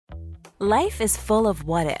Life is full of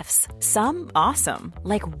what-ifs. Some awesome,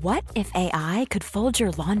 like what if AI could fold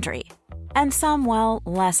your laundry? And some, well,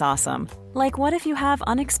 less awesome, like what if you have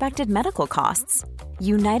unexpected medical costs?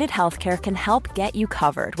 United Healthcare can help get you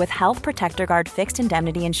covered with Health Protector Guard fixed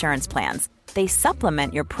indemnity insurance plans. They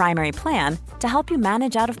supplement your primary plan to help you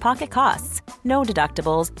manage out-of-pocket costs. No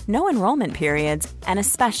deductibles, no enrollment periods, and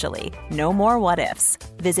especially no more what-ifs.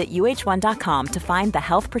 Visit uh1.com to find the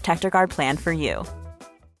Health Protector Guard plan for you.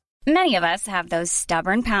 Many of us have those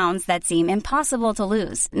stubborn pounds that seem impossible to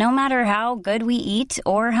lose, no matter how good we eat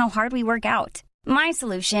or how hard we work out. My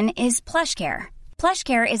solution is PlushCare.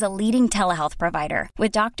 PlushCare is a leading telehealth provider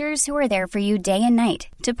with doctors who are there for you day and night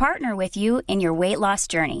to partner with you in your weight loss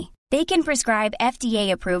journey. They can prescribe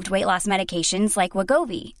FDA-approved weight loss medications like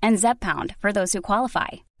Wegovy and Zepbound for those who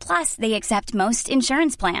qualify. Plus, they accept most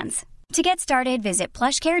insurance plans. To get started, visit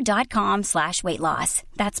plushcare.com/weightloss.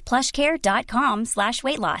 That's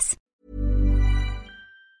plushcare.com/weightloss.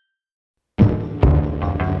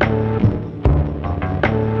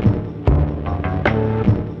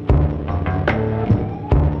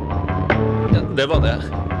 Ja, det var det.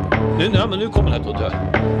 Men nu kommer jeg til å dø.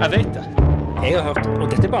 Jeg vet det. Jeg har hørt, og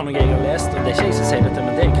dette bare noe jeg har lest, og det ikke jeg som sier dette,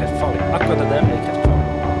 men det kreftfarlig. Akkurat det der kreftfarlig.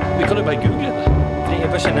 Vi kan jo bare google det. Fordi jeg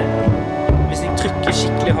bare kjenner, hvis jeg trykker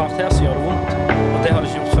skikkelig hardt her, så gjør det vondt. Og det har det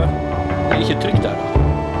ikke gjort før. Det ikke trykk der da.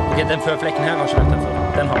 Ok, den føflekken her har ikke vært der før.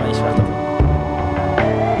 Den har jeg ikke vært der før.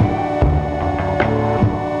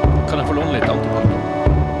 Kan jeg få låne litt antibac?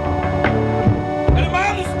 Er det meg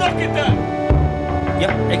du snakker til? Ja,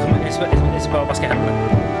 jeg skal bare vaske hendene.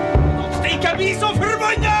 Nå stikker jeg bli så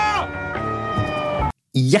forbanna!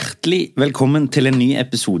 Hjertelig velkommen til en ny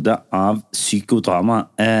episode av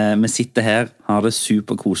Psykodrama. Vi sitter her, har det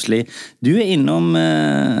superkoselig. Du er innom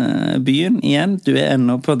byen igjen. Du er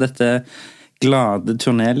ennå på dette glade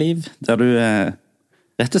turnéliv, der du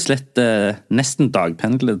rett og slett nesten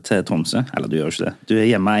dagpendler til Tromsø. Eller du gjør ikke det. Du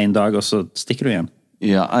er hjemme en dag, og så stikker du igjen.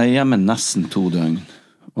 Ja, jeg er hjemme nesten 2 døgn,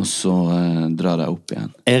 og så drar jeg opp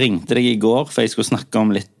igjen. Jeg ringte deg i går, for jeg skulle snakke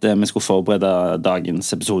om litt, vi skulle forberede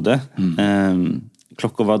dagens episode.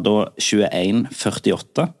 Klokka var da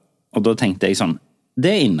 21:48, og da tenkte jeg sånn, det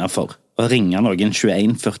er innenfor å ringe noen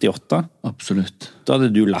 21:48. Absolutt. Da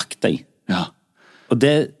hadde du lagt deg. Ja. Og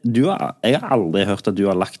jeg har aldri hørt at du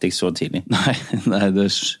har lagt deg så tidlig. Nei, det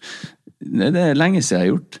er lenge siden jeg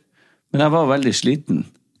har gjort. Men jeg var veldig sliten.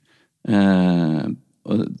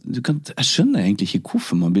 Og jeg skjønner egentlig ikke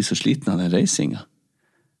hvorfor man blir så sliten av den reisinga.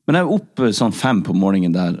 Men jeg er oppe sånn 5 på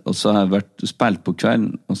morgenen der, og så har jeg vært spilt på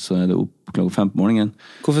kvelden, og så er det opp klokka 5 på morgenen.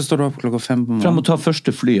 Hvorfor står du opp klokka 5 på morgenen? For jeg må ta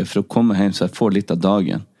første flyet for å komme hjem, så jeg får litt av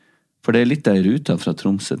dagen. For det er litt av en ruta fra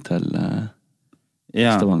Tromsø til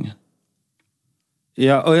Stavanger.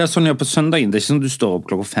 Ja, og sånn på søndagen, det er ikke sånn du står opp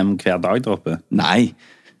klokka 5 hver dag der oppe? Nei,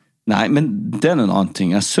 men det er en annen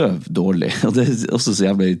ting. Jeg søv dårlig, og det er også så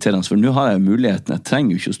jævlig irriterende, for nå har jeg muligheten, jeg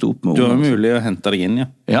trenger jo ikke å stå opp med Du har mulighet å hente deg inn, ja.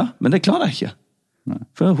 Ja, men det klarer jeg ikke. Nei.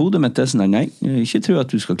 For hodet mitt er sånn der, nei, jeg ikke tror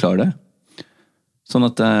at du skal klare det. Sånn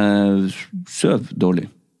at jeg søv dårlig.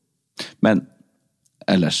 Men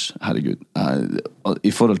ellers, herregud,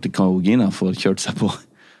 i forhold til hva Gina får kjørt seg på,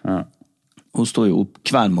 hun står jo opp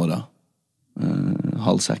hver morgen,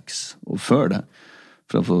 5:30, og før det,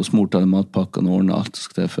 for å få smurt av matpakken og ordne alt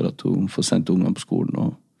skal til for at hun får sendt ungene på skolen,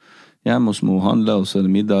 og hjemme, og så må hun handle, og så er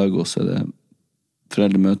det middag, og så er det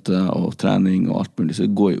foreldremøte og trening og alt mulig, så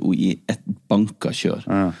det går jo i et banka kjør.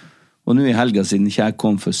 Og nå i helga, siden ikke jeg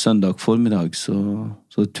kom for søndag formiddag, så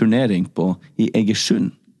er det turnering i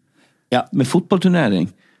Egersund. Ja, med fotballturnering.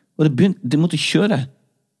 Og de måtte kjøre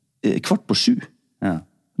 6:15. Ja.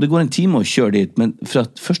 Det går en time å kjøre dit, men for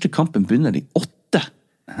at første kampen begynner i 8.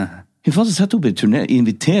 Hun får sette opp i turnering,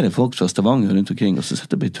 invitere folk fra Stavanger rundt omkring, og så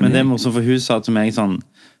sette opp i turnering. Men det er morsomt, for hun sa til meg sånn,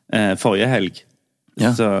 forrige helg,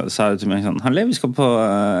 så sa hun til meg sånn, han Levi skal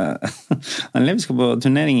på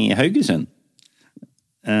turnering i Haugesund,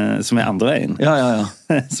 som er andre veien. Ja.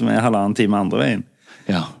 Som er 1,5 time andre veien.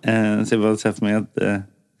 Ja. Så jeg bare ser for meg at...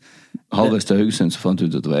 halvveis til Haugesund, så fant du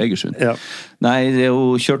ut at det var Egersund. Ja. Nei, det er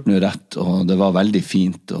jo kjørt noe rett, og det var veldig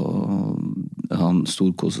fint, og han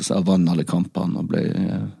storkoset seg, vann alle kampene, og ble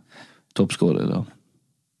toppskårer da.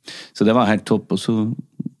 Så det var helt topp, og så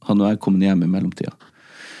hadde jeg kommet hjem i mellomtida.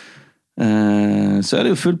 Så er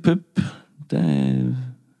det jo full pupp. Det er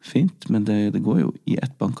fint, men det går jo i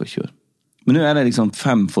ett bank å kjøre. Men nå er det liksom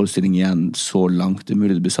 5 forestillinger igjen så langt. Det er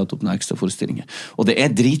mulig det blir satt opp noen ekstra forestillinger. Og det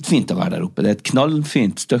er dritfint å være der oppe. Det er et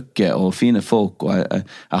knallfint stykke og fine folk, og jeg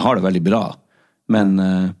har det veldig bra. Men...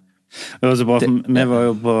 det var så bra, vi var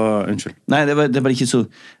jo på... Unnskyld. Nei, det var ikke så...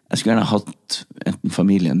 Jeg skulle gjerne hatt enten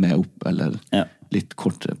familien med opp, eller litt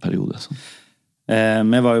kortere periode. Sånn.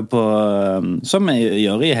 Vi var jo på, som vi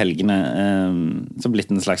gjør i helgene, så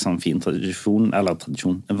blitt en slags sånn fin tradisjon, eller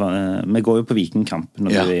tradisjon. Vi går jo på Vikingkamp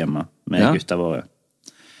når vi er hjemme med gutta våre.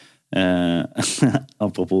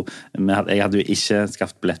 Apropos, jeg hadde jo ikke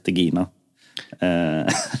skaffet billett til Gina.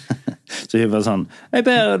 Så hun var sånn, «Hei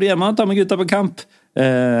Per, er du hjemme? Ta med gutta på kamp!»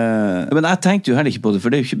 Men jeg tenkte jo heller ikke på det,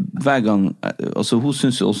 for det er jo ikke hver gang, altså hun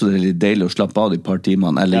synes jo også det er litt deilig å slappe av de par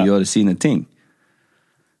timene, eller gjøre sine ting.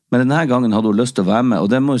 Men denne gangen hadde hun lyst til å være med, og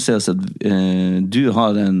det må jo sies at du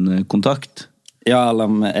har en kontakt. Ja,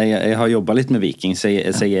 jeg har jobbet litt med Viking, så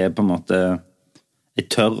jeg er på en måte... Jeg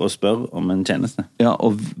tør å spørre om en tjeneste. Ja,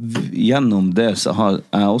 og gjennom det så har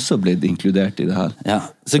jeg også blitt inkludert i det her. Ja,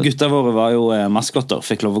 så gutta våre var jo maskotter,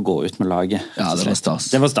 fikk lov å gå ut med laget. Ja, det var stas.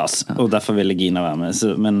 Det var stas, og derfor ville Gina være med.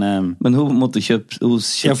 Så, men hun måtte kjøpe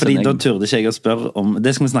ja, fordi da turde ikke jeg å spørre om...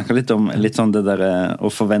 Det skal vi snakke litt om, litt sånn det der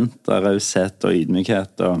å forvente raushet og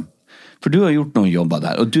ydmykhet og... For du har gjort noen jobber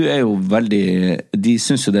der, og du er jo veldig... De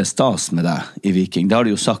synes jo det er stas med deg i Viking. Det har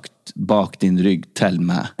de jo sagt bak din rygg til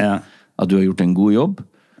meg. Ja. At du har gjort en god jobb,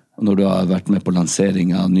 og når du har vært med på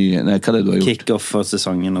lansering av nye... Nei, hva er det du har gjort? Kick-off for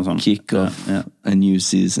sesongen og sånn. Kick-off and new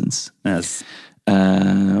seasons. Yes.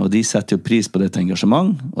 Og de setter jo pris på dette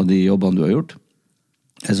engasjement, og de jobbene du har gjort.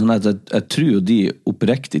 Sånn at jeg tror jo de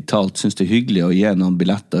oppriktig talt synes det er hyggelig å gi noen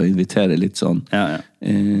billetter og invitere litt sånn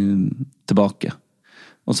tilbake.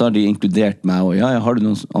 Og så har de inkludert meg, og har du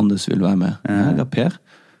noen andre som vil være med? Jeg har Per.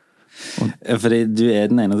 Fordi du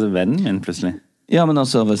er den eneste vennen min, plutselig. Ja, men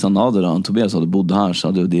altså, hvis han Adra og Tobias hadde bodd her, så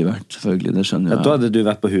hadde jo de vært, selvfølgelig, det skjønner jeg. Ja, da hadde du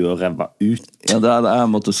vært på huet og ræva ut. Ja, da hadde jeg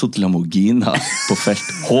måttet sitte til Gina på felt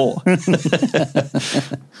H.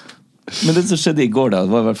 Men det som skjedde i går da,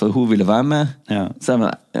 det var i hvert fall hun ville være med. Ja. Så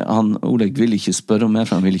Oleg ville ikke spørre om mer,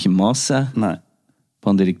 for han ville ikke mase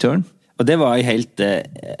på han direktøren. Og det var jeg helt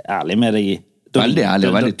ærlig med deg i. Veldig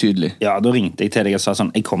ærlig og veldig tydelig. Ja, da ringte jeg til deg og sa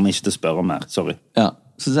sånn, jeg kommer ikke til å spørre om mer, sorry. Ja.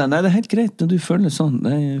 Så sa jeg, nei, det er helt greit, når du føler sånn,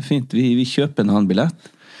 det er fint, vi kjøper en annen billett.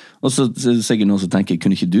 Og så er det sikkert noen som tenker,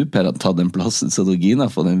 kunne ikke du, Per, ha tatt den plassen, så hadde Gina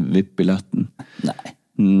fått den VIP-billetten?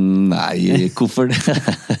 Nei, hvorfor det?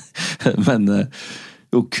 Men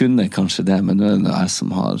hun kunne kanskje det, men nå er det jeg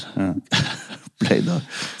som har ble da.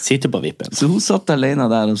 Sitter på vippen. Så hun satt alene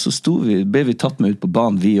der, og så ble vi tatt med ut på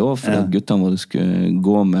banen, vi også, for at guttene våre skulle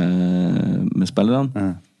gå med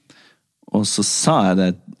spillerne. Og så sa jeg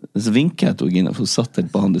det, så vinket jeg til Gina, for hun satt helt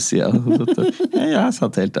på andre siden. Jeg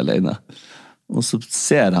satt helt alene. Og så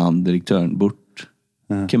ser han direktøren bort.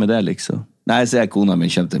 Hvem er det, liksom? Nei, så jeg kona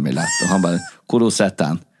min kjøpte en billett, og han bare, hvor hun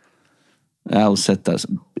sitter han? Ja, hun sitter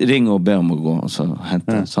der. Ring og be om å gå, og så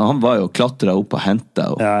hente. Så han var jo klatret opp og hentet,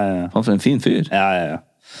 og han var en fin fyr. Ja.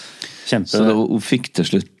 Kjempe. Så hun fikk til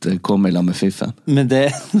slutt komme i lag med fiffen. Men det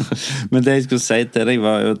jeg skulle si til deg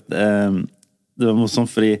var jo, det var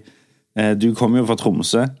morsomt fordi du kom jo fra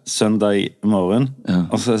Tromsø søndag morgen,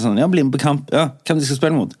 og så er det sånn, bli med på kamp, hvem de skal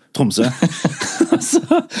spille mot? Tromsø.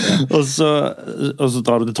 og så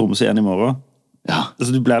drar du til Tromsø igjen i morgen. Ja.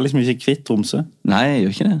 Altså du blir liksom ikke kvitt Tromsø. Nei, jeg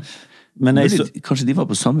gjør ikke det. Men kanskje de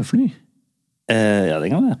var på samme fly? Ja,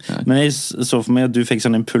 det kan være. Men jeg så for meg at du fikk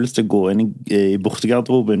sånn impuls til å gå inn i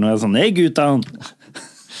bortegarderoben, og jeg er sånn, hei gutteren!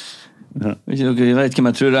 Vi vet hvem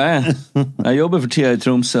jeg tror jeg er. Jeg jobber for tida i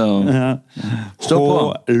Tromsø og stå på.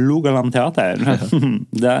 På Logaland Teater.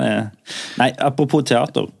 Nei, apropos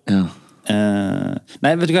teater.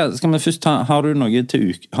 Nei, vet du hva, skal vi først har du noe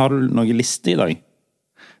til har du noe liste i dag?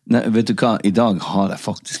 Nei, vet du hva, i dag har jeg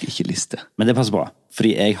faktisk ikke liste. Men det passer bra,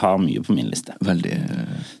 fordi jeg har mye på min liste. Veldig.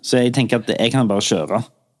 Så jeg tenker at jeg kan bare kjøre.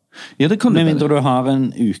 Ja, det kan du. Men mindre du har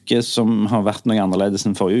en uke som har vært noe annerledes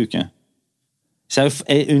enn forrige uke.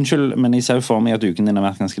 Unnskyld, men jeg ser jo for meg at uken din har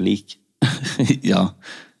vært ganske lik. Ja.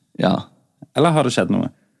 Eller har det skjedd noe?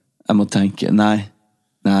 Jeg må tenke, nei,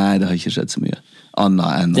 det har ikke skjedd så mye.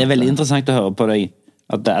 Det er veldig interessant å høre på deg.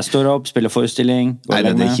 At jeg står opp, spiller forestilling. Nei,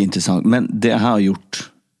 det er ikke interessant. Men det jeg har gjort,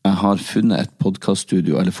 jeg har funnet et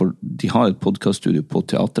podcaststudio, de har et podcaststudio på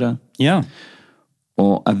teatret. Ja.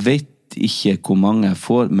 Og jeg vet ikke hvor mange jeg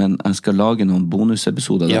får, men jeg skal lage noen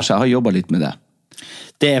bonusepisoder der, så jeg har jobbet litt med det.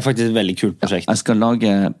 Det er faktisk et veldig kult prosjekt. Jeg skal lage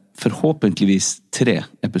forhåpentligvis 3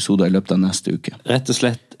 episoder i løpet av neste uke. Rett og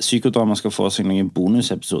slett, Psykodrama skal få seg noen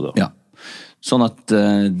bonusepisoder. Ja, sånn at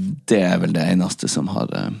det er vel det eneste som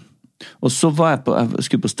har... Og så var jeg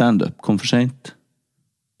skulle på stand-up, kom for sent.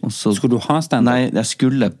 Skulle du ha stand-up? Nei, jeg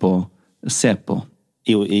skulle se på.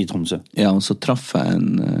 I Tromsø? Ja, og så traff jeg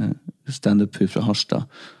en stand-up-fyr fra Harstad.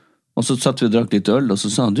 Og så satt vi og drakk litt øl, og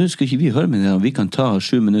så sa han, du, skal ikke vi høre med det, og vi kan ta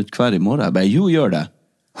 7 minutter hver i morgen? Jeg bare, jo, gjør det.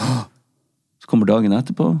 Så kommer dagen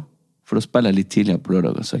etterpå, for da spiller jeg litt tidligere på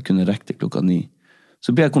lørdag, så jeg kunne rekke det 9:00.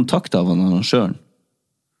 Så ble jeg kontaktet av han arrangøren.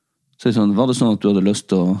 Så jeg sånn, var det sånn at du hadde lyst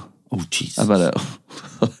til å... Jesus. Jeg bare...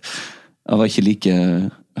 Jeg var ikke like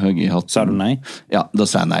høy i hatten. Sa du nei? Ja, da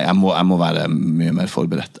sa jeg nei. Jeg må være mye mer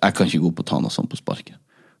forberedt. Jeg kan ikke gå på ta noe sånt på sparket.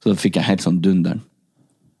 Så da fikk jeg helt sånn dunderen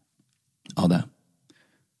av det.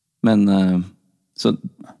 Men... Så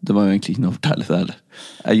det var jo egentlig ikke noe å fortelle der.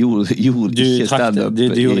 Jeg gjorde ikke stand-up du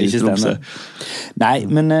gjorde i ikke Tromsø. Nei,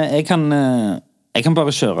 men jeg kan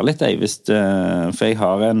bare kjøre litt, for jeg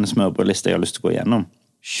har en smørbrødliste jeg har lyst til å gå igjennom.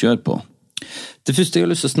 Kjør på. Det første jeg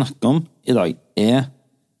har lyst til å snakke om i dag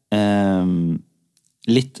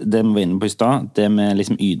litt det vi var inne på i stad, det med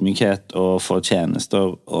liksom ydmykhet og for tjenester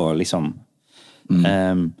og liksom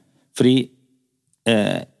fordi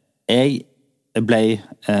jeg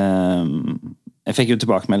fikk jo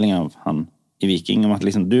tilbakemelding av han i Viking om at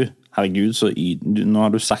liksom, herregud, nå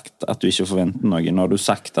har du sagt at du ikke forventer noe, nå har du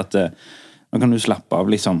sagt at nå kan du slappe av,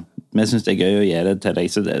 liksom. Men jeg synes det er gøy å gi det til deg,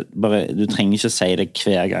 så du trenger ikke si det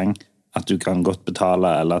hver gang at du kan godt betale,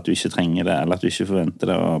 eller at du ikke trenger det, eller at du ikke forventer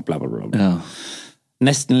det, og bla bla bla. Ja.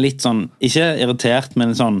 Nesten litt sånn, ikke irritert,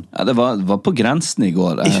 men sånn... Ja, det var på grensen i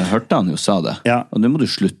går. Jeg hørte han jo sa det. Ja. Og nå må du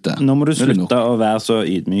slutte. Nå må du slutte å være så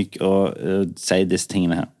ydmyk og si disse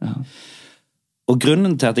tingene her. Ja. Og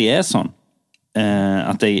grunnen til at jeg er sånn,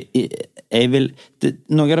 at jeg vil...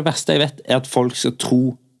 noe av det verste jeg vet er at folk skal tro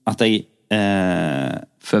at jeg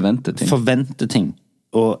forventer ting.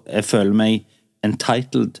 Og jeg føler meg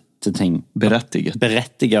entitled til ting. Berettiget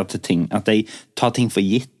til ting. At jeg tar ting for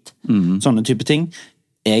gitt. Sånne type ting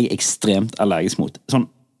er jeg ekstremt allergisk mot. Sånn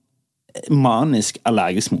manisk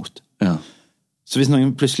allergisk mot. Ja. Så hvis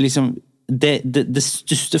noen plutselig liksom... Det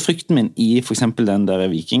største frykten min i for eksempel den der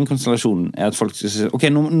Viking-konstellasjonen er at folk skal si, ok,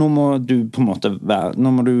 nå må du på en måte være,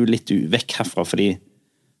 nå må du litt vekk herfra, fordi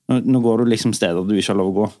nå går du liksom steder du ikke har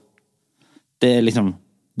lov å gå. Det er liksom...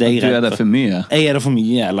 Du er der for mye? Jeg er der for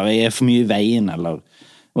mye, eller jeg er for mye i veien, eller...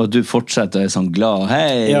 Og at du fortsetter å være sånn glad,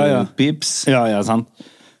 hei, pips. Ja, sant.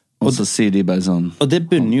 Og så sier de bare sånn... Og det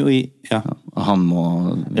bunner jo i... Ja. Han må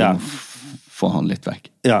få han litt vekk.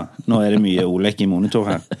 Ja, nå er det mye Olek i monitor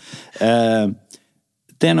her.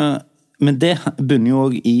 Men det bunner jo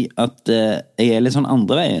også i at jeg er litt sånn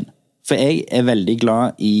andre veien. For jeg er veldig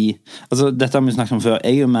glad i... Altså, dette har vi snakket om før.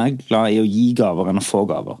 Jeg er jo mer glad i å gi gaver enn å få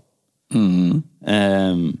gaver.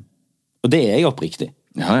 Og det er jeg oppriktig.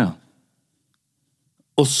 Ja.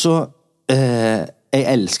 Og så jeg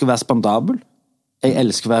elsker å være spandabel. Jeg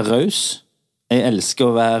elsker å være raus. Jeg elsker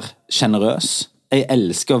å være generøs. Jeg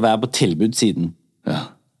elsker å være på tilbudssiden. Ja.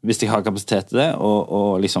 Hvis jeg har kapasitet til det,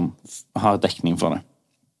 og liksom har dekning for det.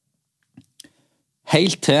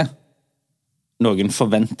 Helt til noen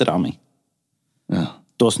forventer det av meg. Ja.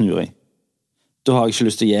 Da snur jeg. Da har jeg ikke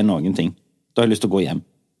lyst til å gi noen ting. Da har jeg lyst til å gå hjem.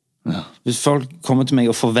 Ja. Hvis folk kommer til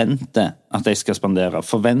meg og forventer at jeg skal spandere,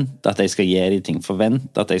 forventer at jeg skal gi de ting,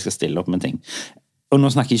 forventer at jeg skal stille opp med ting. Og nå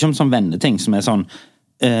snakker jeg ikke om sånn venneting som er sånn,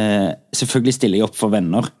 selvfølgelig stiller jeg opp for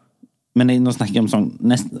venner, men nå snakker jeg om sånn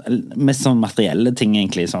mest sånn materielle ting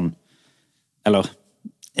egentlig, sånn, eller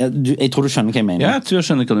jeg tror du skjønner hva jeg mener. Ja, jeg tror jeg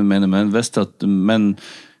skjønner hva du mener, men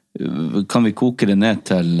kan vi koke det ned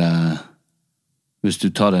til hvis du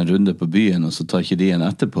tar en runde på byen, og så tar ikke de en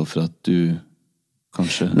etterpå for at du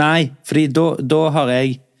kanskje... Nei, fordi da har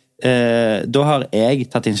jeg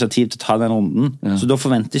tatt initiativ til å ta den runden, så da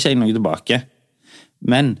forventer ikke jeg noe tilbake.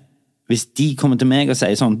 Men hvis de kommer til meg og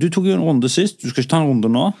sier sånn, du tok jo en runde sist, du skal ikke ta en runde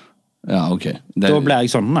nå. Ja, ok. Da blir jeg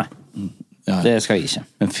sånn, nei. Det skal jeg ikke.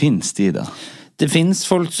 Men finnes de da? Det finnes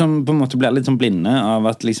folk som på en måte blir litt sånn blinde av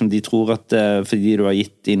at liksom de tror at fordi du har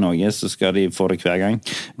gitt de noe, så skal de få det hver gang.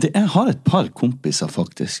 Jeg har et par kompiser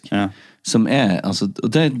faktisk, som altså, og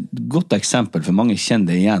det er et godt eksempel, for mange kjenner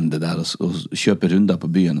det igjen, det der å kjøpe runder på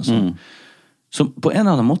byen og sånn. Som på en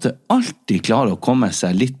eller annen måte alltid klarer å komme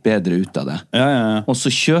seg litt bedre ut av det. Ja. Og så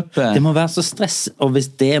kjøpe... Det må være så stress, og hvis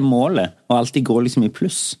det er målet, og alltid går liksom i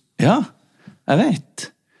pluss. Ja, jeg vet.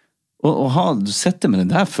 Og sette med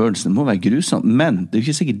den der følelsen, det må være grusomt, men det er jo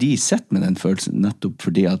ikke sikkert de setter med den følelsen nettopp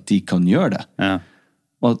fordi at de kan gjøre det. Ja.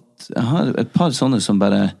 Og at jeg har et par sånne som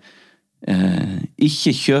bare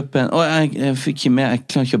ikke kjøper jeg fikk ikke med, jeg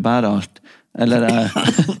klarer ikke å bære alt.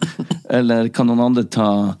 Eller kan noen andre ta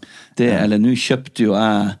det, eller nå kjøpte jo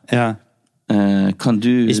jeg kan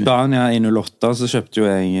du... I Spania i 08 så kjøpte jo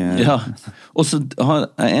jeg og så har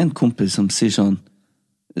jeg en kompis som sier sånn,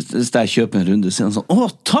 hvis jeg kjøper en runde, sier han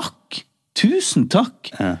sånn, takk, tusen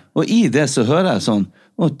takk, og i det så hører jeg sånn,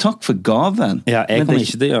 takk for gaven. Ja, jeg kommer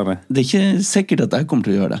ikke til å gjøre det. Det er ikke sikkert at jeg kommer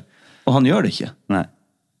til å gjøre det, og han gjør det ikke. Nei.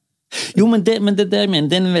 Jo, men det der jeg mener,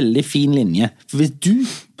 det er en veldig fin linje. For hvis du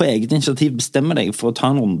på eget initiativ bestemmer deg for å ta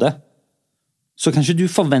en runde, så kan ikke du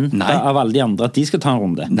forvente av alle de andre at de skal ta en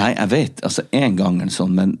runde. Nei, jeg vet, altså en gang eller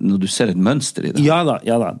sånn, men når du ser et mønster i det. Ja da,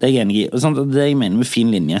 det er jeg enig i. Og sånn, det jeg mener med fin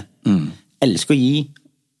linje. Elsker å gi,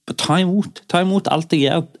 ta imot alt jeg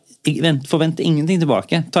gjør. Jeg forventer ingenting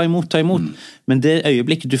tilbake. Ta imot. Men det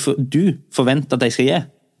øyeblikket du forventer at jeg skal gi,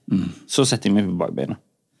 så setter jeg meg på bakbeina.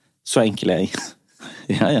 Så enkel er jeg.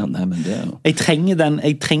 Ja, nei, men det er jo... Jeg trenger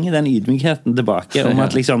den ydmykheten tilbake, om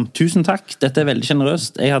at liksom, tusen takk, dette er veldig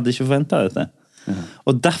generøst, jeg hadde ikke forventet dette.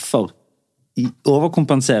 Og derfor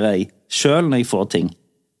overkompenserer jeg selv når jeg får ting.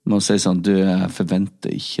 Man sier sånn, jeg forventer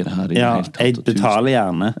ikke det her i det hele tatt. Jeg betaler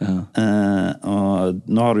gjerne, og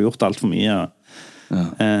nå har du gjort alt for mye.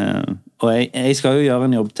 Og jeg skal jo gjøre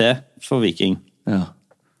en jobb til for Viking.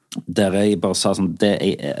 Der jeg bare sa sånn,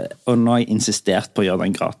 og nå har jeg insistert på å gjøre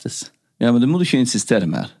den gratis. Ja, men det må du ikke insistere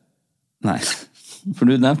mer. Nei. For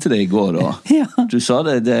du nevnte det i går også. Du sa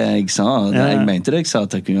det jeg sa. Jeg mente det jeg sa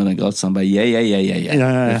at jeg kunne gjøre den gratis. Han bare,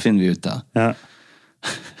 det finner vi ut av.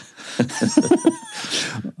 Jeg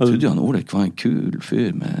trodde jo han Olek var en kul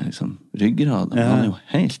fyr med liksom, ryggrad. Han er jo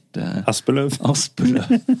helt... Aspeløv.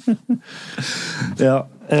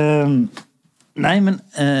 Nei, men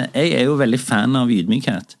jeg er jo veldig fan av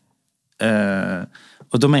ydmykhet.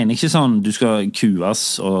 Og da mener jeg ikke sånn du skal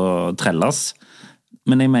kues og trelles,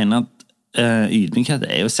 men jeg mener at ydmykhet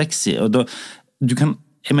er jo sexy, og da,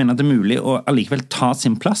 jeg mener at det er mulig å allikevel ta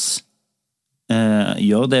sin plass,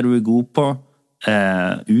 gjøre det du er god på,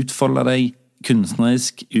 utfolde deg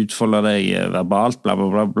kunstnerisk, utfolde deg verbalt, bla bla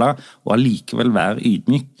bla bla, og allikevel være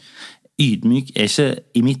ydmyk. Ydmyk er ikke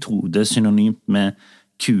i mitt hode synonymt med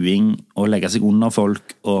kuing og legge seg under folk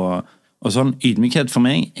og sånn. Ydmykhet for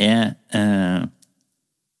meg er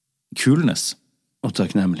coolness. Og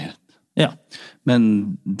takknemlighet. Ja. Men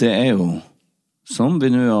det er jo, som vi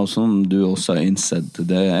nå, og som du også har innsett,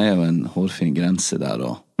 det er jo en hårfin grense der,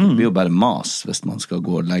 og det blir jo bare mas hvis man skal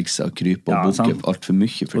gå og legge seg og krype og bukke alt for mye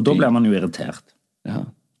for ting. Og da blir man jo irritert. Ja.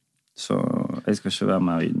 Så jeg skal ikke være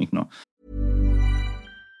mer ydmyk nå.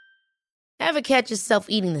 Ever catch yourself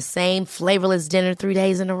eating the same flavorless dinner 3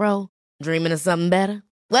 days in a row? Dreaming of something better?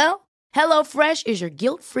 Well, HelloFresh is your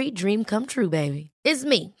guilt-free dream come true, baby. It's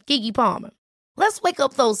me, Keke Palmer. Let's wake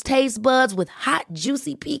up those taste buds with hot,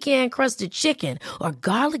 juicy pecan-crusted chicken or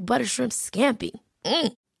garlic butter shrimp scampi.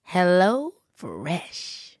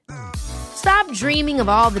 HelloFresh. Stop dreaming of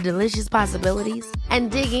all the delicious possibilities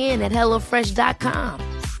and dig in at HelloFresh.com.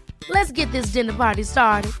 Let's get this dinner party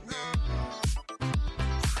started.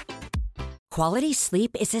 Quality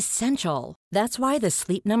sleep is essential. That's why the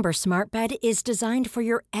Sleep Number Smart Bed is designed for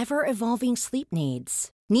your ever-evolving sleep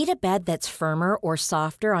needs. Need a bed that's firmer or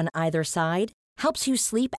softer on either side? Helps you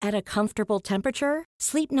sleep at a comfortable temperature?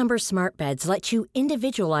 Sleep Number Smart Beds let you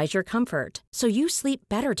individualize your comfort, so you sleep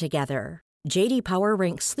better together. J.D. Power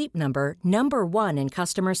ranks Sleep Number #1 in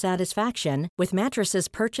customer satisfaction with mattresses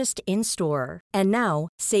purchased in-store. And now,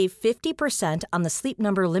 save 50% on the Sleep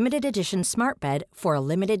Number Limited Edition Smart Bed for a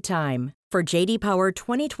limited time. For J.D. Power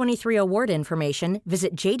 2023 award information,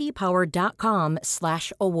 visit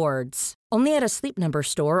jdpower.com/awards. Only at a Sleep Number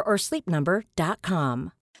store or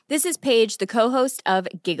sleepnumber.com. This is Paige, the co-host of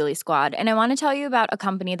Giggly Squad, and I want to tell you about a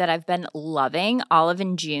company that I've been loving, Olive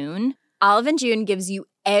 & June. Olive & June gives you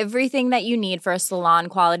everything that you need for a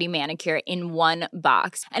salon-quality manicure in one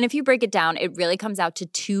box. And if you break it down, it really comes out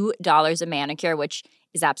to $2 a manicure, which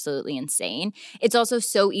is absolutely insane. It's also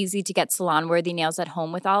so easy to get salon-worthy nails at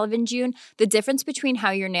home with Olive & June. The difference between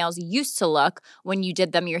how your nails used to look when you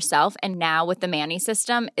did them yourself and now with the Mani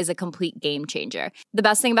system is a complete game changer. The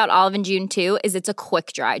best thing about Olive & June, too, is it's a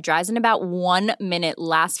quick dry. Dries in about 1 minute,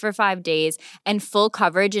 lasts for 5 days, and full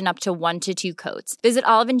coverage in up to 1 to 2 coats. Visit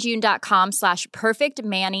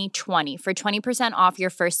oliveandjune.com/perfectmani20 for 20% off your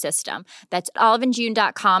first system. That's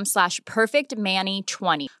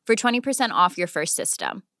oliveandjune.com/perfectmani20 for 20% off your first system.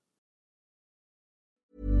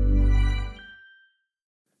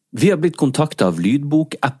 Vi har blitt kontaktet av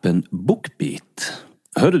lydbokappen BookBeat.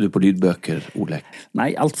 Hører du på lydbøker, Olek?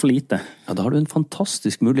 Nei, alt for lite. Ja, da har du en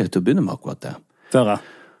fantastisk mulighet til å begynne med akkurat det. Føre.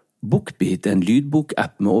 BookBeat er en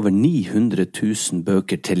lydbokapp med over 900 000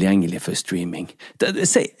 bøker tilgjengelig for streaming.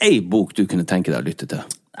 Si en bok du kunne tenke deg å lytte til.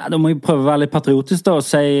 Ja, da må jeg prøve å være litt patriotisk da, og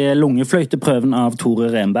si Lungefløyteprøven av Tore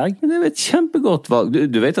Renberg. Det er et kjempegodt valg.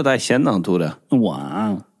 Du vet at jeg kjenner han, Tore.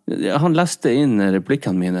 Wow. Han leste inn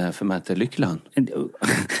replikkene mine for meg til Lykkeland.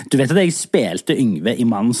 Du vet at jeg spilte Yngve i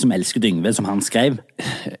Mannen som elsket Yngve, som han skrev?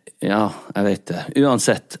 Ja, jeg vet det.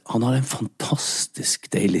 Uansett, han har en fantastisk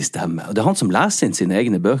deilig stemme. Og det er han som leser inn sine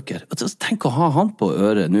egne bøker. Tenk å ha han på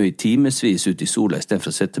øret nå i timesvis ute i sola, i stedet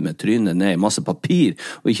for å sitte med trynet ned i masse papir,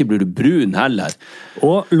 og ikke blir du brun heller.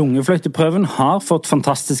 Og lungefløyteprøven har fått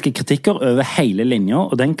fantastiske kritikker over hele linja,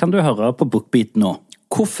 og den kan du høre på BookBeat nå.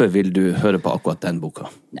 Hvorfor vil du høre på akkurat den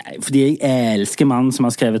boka? Nei, fordi jeg elsker mannen som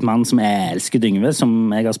har skrevet Mannen som elsker Yngve,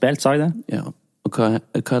 som jeg har spilt, sa jeg det? Ja, og hva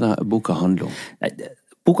er det boka handler om? Nei,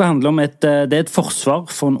 boka handler om det er et forsvar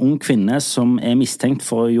for en ung kvinne som er mistenkt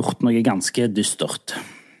for å ha gjort noe ganske dystert.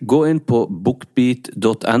 Gå inn på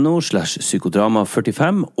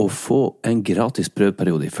bookbeat.no/psykodrama45 og få en gratis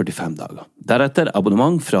prøveperiode i 45 dager. Deretter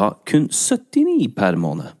abonnement fra kun 79 per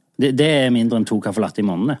måned. Det er mindre enn 2 kaffelatte i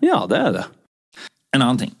måneden. Ja, det er det. En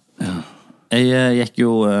annen ting. Ja.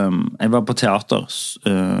 Jeg var på teater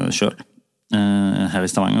selv her i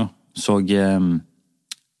Stavanger. Så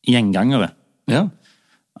Gjengangere. Ja.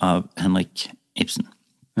 Av Henrik Ibsen.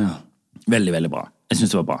 Ja. Veldig, veldig bra. Jeg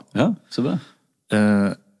synes det var bra. Ja, så bra.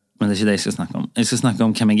 Men det er ikke det jeg skal snakke om. Jeg skal snakke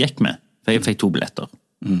om hvem jeg gikk med, for jeg fikk 2 billetter.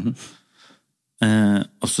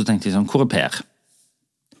 Og så tenkte jeg sånn, hvor er Per?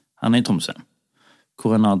 Han er i Tromsø.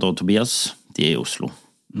 Hvor er Nader og Tobias? De er i Oslo.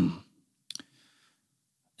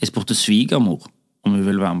 Jeg spurte svigermor om hun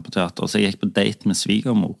ville være med på teater, så jeg gikk på date med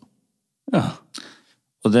svigermor. Ja.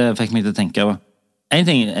 Og det fikk meg til å tenke, en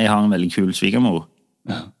ting, jeg har en veldig kul svigermor,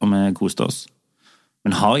 og vi koste oss.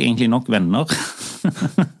 Men har jeg egentlig nok venner?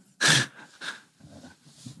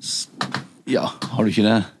 Ja, har du ikke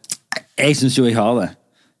det? Jeg synes jo jeg har det.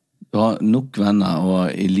 Du har nok venner, og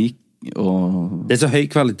det er så høy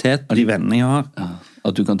kvalitet på de vennene jeg har. Ja,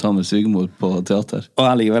 at du kan ta med svigermor på teater. Og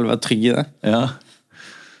allikevel være trygg i det. Ja,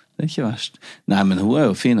 det er ikke verst. Nei, men hun er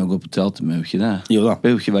jo fin å gå på teater med, ikke det? Jo da. Hun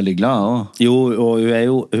er jo ikke veldig glad også. Jo, og hun er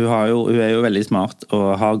jo veldig smart, og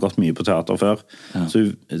har gått mye på teater før. Ja. Så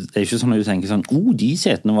det er ikke sånn at hun tenker sånn, de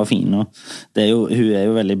setene var fine. Hun er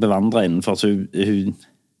jo veldig bevandret innenfor, så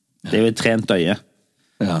det er jo et trent øye.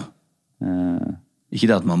 Ja. Ikke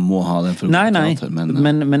det at man må ha det for å gå på teater,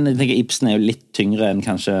 men jeg tenker Ibsen er jo litt tyngre enn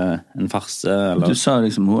kanskje en farse. Eller... Du sa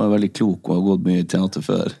liksom, hun er veldig klok og har gått mye i teater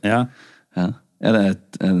før. Ja. Ja. Er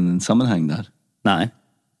det en sammenheng der? Nei.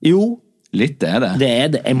 Jo. Litt er det. Det er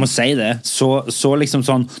det, jeg må si det. Så liksom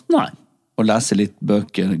sånn, nei. Å lese litt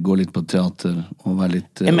bøker, gå litt på teater, og være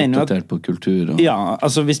litt oppdatert på kultur. Og... Ja,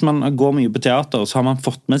 altså hvis man går mye på teater, så har man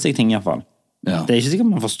fått med seg ting i hvert fall. Ja. Det er ikke sikkert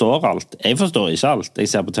man forstår alt. Jeg forstår ikke alt jeg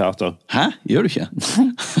ser på teater. Hæ? Gjør du ikke?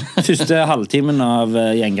 Første halvtimen av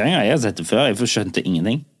Gjenganger, jeg har sett det før, jeg skjønte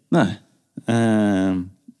ingenting. Nei.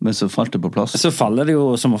 Men så falt det på plass? Så faller det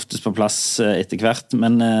jo som oftest på plass etter hvert,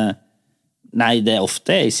 men nei, det er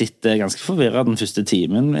ofte jeg sitter ganske forvirret den første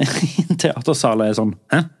timen i en teatersal og er sånn,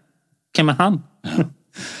 hæ? Hvem er han?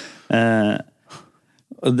 Ja.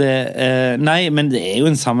 Nei, men det er jo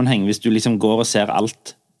en sammenheng hvis du liksom går og ser alt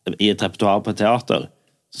i et repertoar på teater,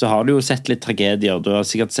 så har du jo sett litt tragedier, du har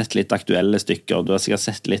sikkert sett litt aktuelle stykker, du har sikkert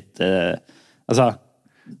sett litt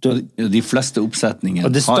de fleste oppsetninger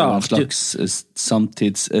har jo en slags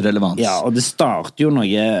samtidsrelevans. Ja, og det starter jo noe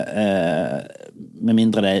med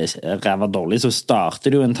mindre det ræva dårlig, så starter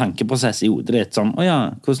det jo en tankeprosess i hodet ditt sånn,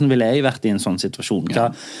 hvordan ville jeg vært i en sånn situasjon?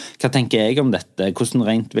 Hva tenker jeg om dette? Hvordan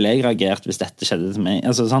rent ville jeg reagert hvis dette skjedde til meg?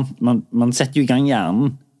 Altså, sant? Man setter jo i gang hjernen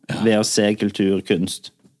ved å se kultur, kunst.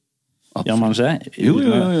 Absolutt. Gjør man ikke? Jo.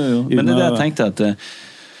 Men det er det jeg tenkte at...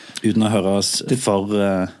 Uten å høre oss for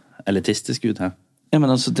elitistisk ut her. Ja, men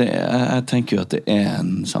altså, jeg tenker jo at det er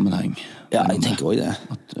en sammenheng. Ja, jeg tenker også det.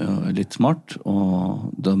 At det er litt smart,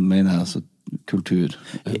 og da mener jeg altså kultur.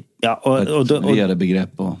 Ja, og videre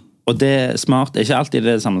begrep. Og det smart er ikke alltid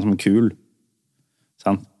det samme som kul.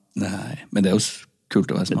 Sant? Nei, men det er jo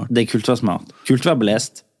kult å være smart. Det er kult å være smart. Kult å være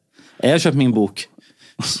belest. Jeg har kjøpt min bok.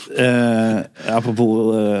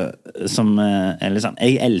 Apropos som er litt sånn,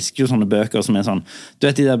 jeg elsker jo sånne bøker som er sånn, du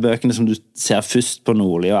vet de der bøkene som du ser først på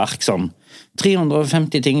Nordli og ark sånn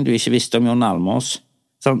 350 ting du ikke visste om John Almås,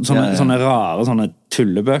 sånne rare sånne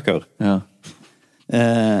tullebøker.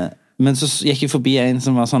 Men så gikk jeg forbi en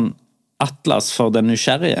som var sånn Atlas for den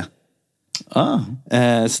nysgjerrige.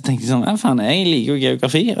 Så tenkte jeg sånn, faen, jeg liker jo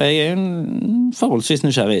geografi og jeg er jo forholdsvis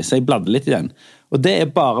nysgjerrig, så jeg bladde litt i den, og det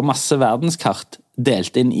er bare masse verdenskart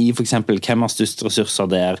delt inn i for eksempel hvem har størst ressurser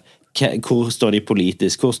der, hvor står de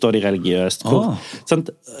politisk, hvor står de religiøst,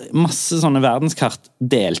 masse sånne verdenskart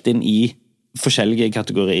delt inn i forskjellige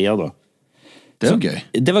kategorier da. Det var gøy.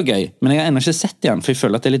 Det var gøy, men jeg har ennå ikke sett den, for jeg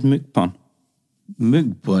føler at det er litt mugg på den. Mugg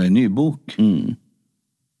på en ny bok?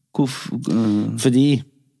 Hvorfor? Fordi,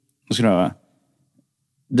 nå skal du høre,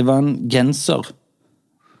 det var en genser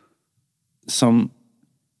som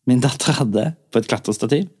min datter hadde på et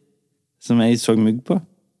klatrestativ. som jeg så mugg på.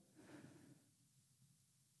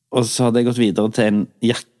 Og så hadde jeg gått videre til en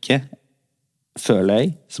jakke, føler jeg,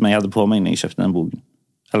 som jeg hadde på meg når jeg kjøpte den boken.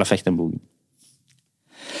 Eller fikk den boken.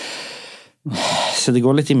 Så det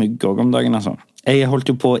går litt i mugg også om dagen, altså. Jeg holdt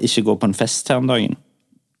jo på å ikke gå på en fest her om dagen.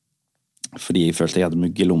 Fordi jeg følte jeg hadde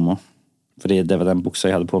mugg i lomma. Fordi det var den buksa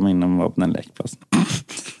jeg hadde på meg når jeg var på den lekeplassen.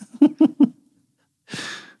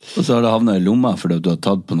 Og så har det havnet i lomma fordi du har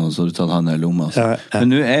tatt på noe, så har du tatt havnet i lomma. Ja. Men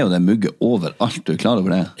nå er jo det mugget overalt, du er klar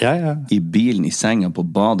over det? Ja. I bilen, i senga, på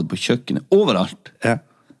badet, på kjøkkenet, overalt. Ja.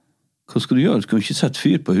 Hva skal du gjøre? Skal du ikke sette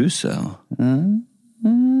fyr på huset?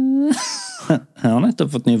 Jeg har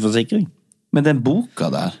nettopp fått ny forsikring. Men den boka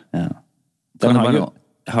der... Ja. Den har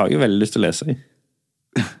jeg jo veldig lyst til å lese i.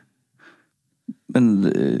 Men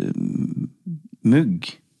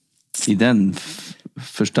mugg i den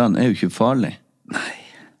forstand er jo ikke farlig.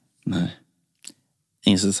 Nei.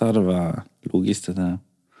 Ingen som sa det var logisk til det.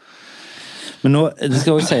 Men nå, det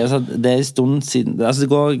skal også sies at det er en stund siden, altså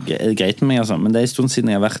det går greit med meg, altså, men det er en stund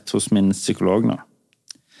siden jeg har vært hos min psykolog nå.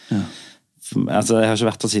 Ja. Altså, jeg har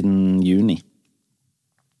ikke vært der siden juni.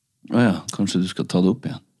 Åja, kanskje du skal ta det opp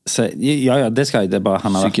igjen. Så, ja, det skal jeg. Det er bare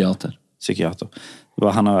han har Psykiater. Psykiater. Det er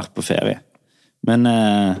bare han har vært på ferie. Men...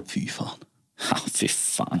 fy faen. Ja, fy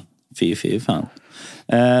faen. Fy faen.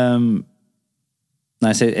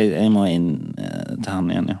 Nei, så jeg må inn til han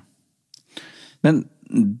igjen, ja. Men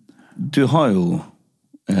du har jo...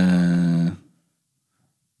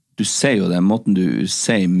 du ser jo den måten du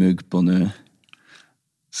sier mugg på nå.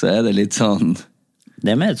 Så er det litt sånn...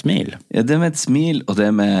 Det er med et smil. Ja, det er med et smil, og det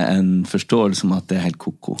er med en forståelse om at det er helt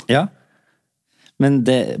koko. Ja. Men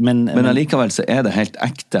allikevel så er det helt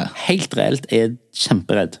ekte. Helt reelt er jeg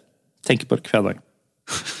kjemperedd. Tenker på det hver dag.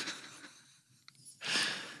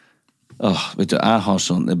 Vet du, jeg har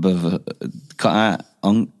sånn...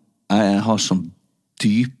 Jeg har sånn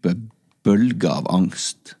dype bølger av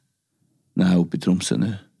angst når jeg er oppe i Tromsø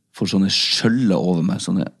nå. For sånne skjøller over meg,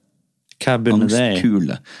 sånne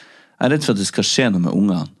angstkule. Jeg er redd for at det skal skje noe med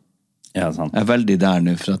ungene. Ja, sant. Jeg er veldig der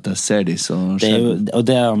nå, for at jeg ser de så sjelden. Og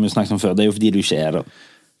det har vi jo snakket om før, det er jo fordi du ikke er der.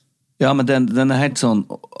 Ja, men den er helt sånn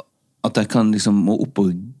at jeg kan liksom må opp og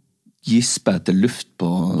gispe etter luft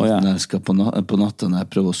når jeg skal på natta når jeg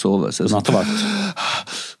prøver å sove. Så nattevakt.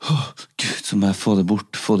 Gud, så må jeg få det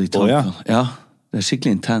bort, få de tankene. Ja, det er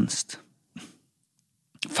skikkelig intenst.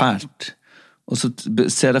 Fælt. Og så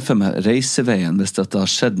ser jeg for meg reiseveien hvis det har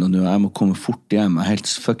skjedd noe nå, og jeg må komme fort hjem, jeg er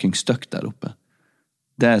helt fucking stuck der oppe.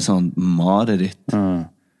 Det er sånn mareritt.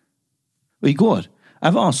 Og i går,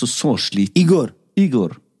 jeg var altså så sliten.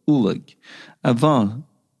 Igor, Oleg. Jeg var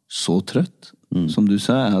så trøtt, som du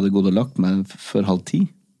sa, jeg hadde gått og lagt meg før 9:30.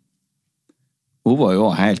 Hun var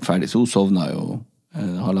jo helt ferdig, så hun sovna jo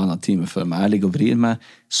 1,5 time før meg. Jeg ligger og vrir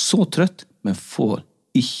meg, så trøtt, men får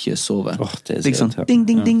ikke sove. Det er liksom, ding,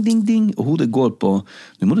 ding, ding, ding, ding. Og hodet går på,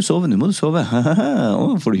 nå må du sove.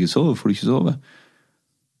 Får du ikke sove.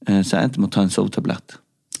 Så jeg endte med å ta en sovetablett.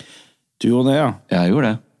 Du gjorde det, ja? Ja, jeg gjorde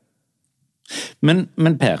det.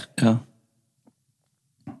 Men Per, ja.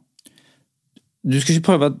 Du skal ikke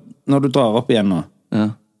prøve når du drar opp igjen nå. Ja.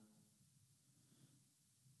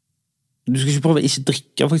 Du skal ikke prøve å ikke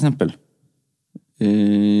drikke, for eksempel.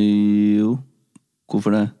 Jo.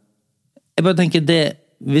 Hvorfor det? Jeg bare tenker det,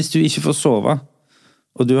 hvis du ikke får sove,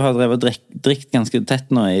 og du har drevet drikt ganske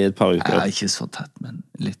tett nå i et par uker. Ja, ikke så tett, men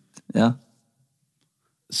litt, ja.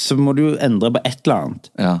 Så må du endre på et eller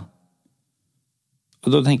annet. Ja.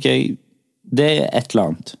 Og da tenker jeg, det er et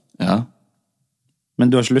eller annet. Ja. Men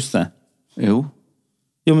du har ikke lyst til det? Jo,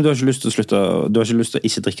 men du har ikke lyst til å slutte, du har ikke lyst til å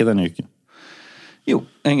ikke drikke denne uken? Jo,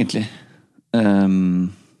 egentlig.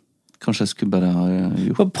 Kanskje jeg skulle bare ha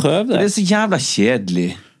gjort. Bare prøv det. Det er så jævla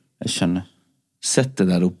kjedelig. Jeg skjønner. Sette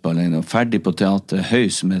der oppe alene, og ferdig på teater, høy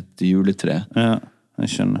som et juletre. Ja, jeg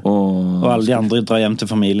skjønner. Og alle de andre drar hjem til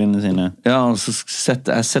familiene sine. Ja, og så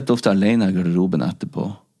jeg setter ofte alene i garderoben etterpå.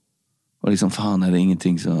 Og liksom, faen, er det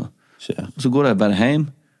ingenting så... Og så går jeg bare hjem,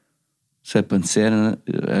 ser på en serie,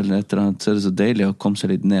 eller et eller annet, så er det så deilig å komme seg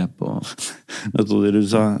litt ned på... Jeg trodde du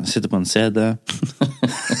sa, sitte på en CD.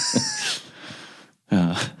 Ja.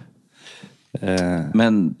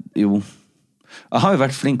 Men, jo... Jeg har jo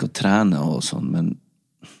vært flink å trene og sånn, men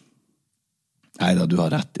neida, du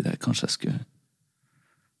har rett i det. Kanskje jeg skulle...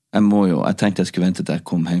 Jeg tenkte jeg skulle vente til jeg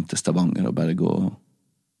kom hjem til Stavanger og bare gå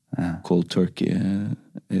cold turkey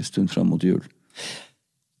en stund frem mot jul.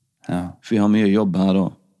 Ja. For vi har mye jobb her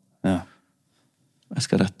også. Ja. Jeg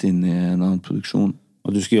skal rett inn i en annen produksjon. Og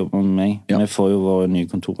du skal jobbe med meg. Ja. Vi får jo våre nye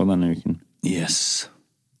kontorer denne uken. Yes.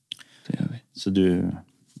 Det gjør vi. Så vi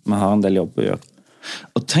har en del jobb å gjøre.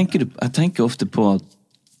 Og jeg tenker ofte på at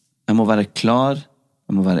jeg må være klar,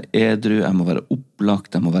 jeg må være edru, jeg må være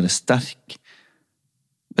opplagt, jeg må være sterk.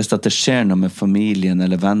 Hvis at det skjer noe med familien,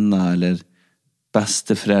 eller venner, eller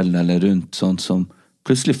besteforeldre, eller rundt, sånn som,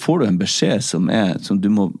 plutselig får du en beskjed som du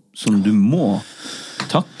må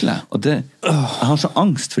takle, og det, jeg har så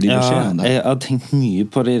angst for de beskjedene der. Jeg har tenkt mye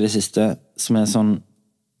på det i det siste, som sånn,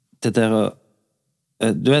 det der å,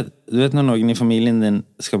 du vet når noen i familien din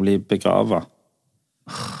skal bli begravet,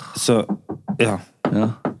 så,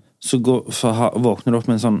 så våkner du opp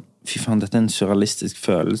med en sånn, fy faen, dette en surrealistisk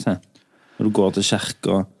følelse, når du går til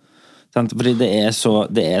kirke, sant? Fordi det er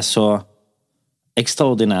så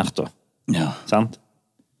ekstraordinært da, sant?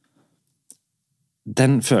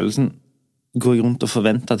 Den følelsen går jeg rundt og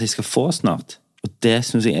forventer at jeg skal få snart, og det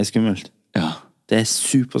synes jeg skummelt. Ja. Det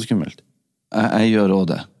superskummelt. Jeg gjør også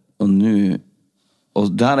det, og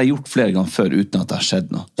det har jeg gjort flere ganger før uten at det har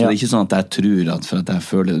skjedd noe. Så det er ikke sånn at jeg tror at for at jeg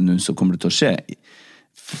føler det nå, så kommer det til å skje.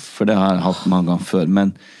 For det har jeg hatt mange ganger før.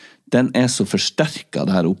 Men den er så forsterket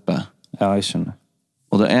der oppe. Ja, jeg skjønner.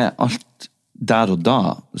 Og det er alt der og da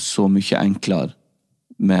så mye enklere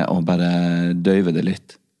med å bare døyve det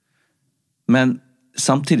litt. Men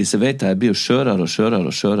samtidig så vet jeg blir jo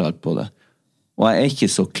skjørere på det. Og jeg er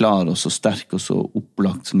ikke så klar og så sterk og så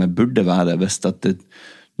opplagt som jeg burde være hvis at det,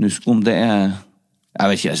 om det er jeg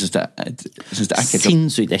vet ikke, jeg synes det er ekkelt.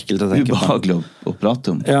 Sinnssykt ekkelt å tenke på. Ubehagelig å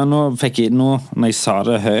prate om. Ja, når jeg sa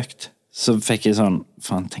det høyt, så fikk jeg sånn,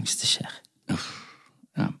 faen, tenk hvis det skjer.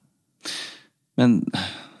 Ja. Men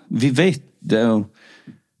vi vet, det er jo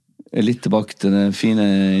litt tilbake til det fine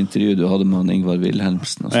intervjuet du hadde med Ingvar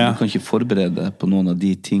Wilhelmsen. Altså, du kan ikke forberede deg på noen av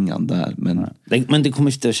de tingene der. Men det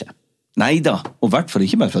kommer ikke til å skje. Neida, og i hvert fall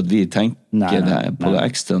ikke bare for at vi tenker det på det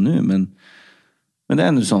ekstra nå, men det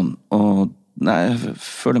er noe sånn, og jeg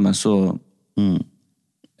føler meg så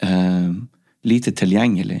lite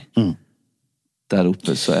tilgjengelig der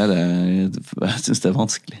oppe, så er det jeg synes det er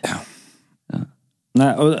vanskelig. Ja.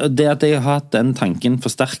 Nei, og det at jeg har hatt den tanken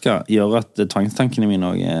forsterket gjør at tvangstankene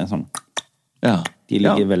mine også er sånn de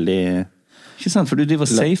ligger veldig ikke sant, for du driver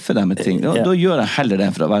og safer deg med ting da gjør jeg heller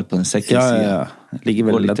det for å være på den sikre siden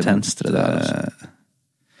ligger veldig litt til venstre der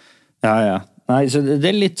altså. Nei, så det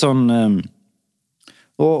er litt sånn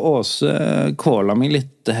og Åse kåler meg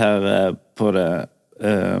litt her på det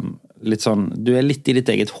litt sånn, du er litt i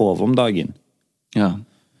ditt eget hov om dagen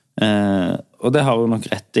og det har hun nok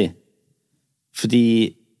rett i fordi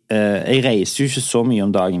jeg reiser jo ikke så mye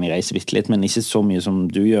om dagen, jeg reiser litt, men ikke så mye som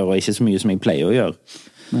du gjør, og ikke så mye som jeg pleier å gjøre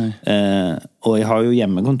og jeg har jo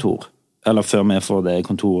hjemmekontor eller før vi får det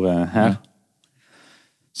kontoret her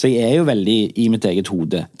så jeg er jo veldig i mitt eget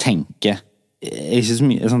hode, tenker jeg, ikke så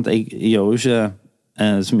mye, sånn, jeg gjør jo ikke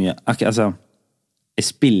så mye, altså jeg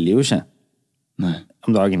spiller jo ikke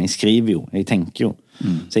om dagen, jeg skriver jo, jeg tenker jo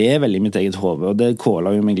så jeg er veldig i mitt eget hode og det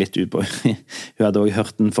kåler jo meg litt ut på hun hadde også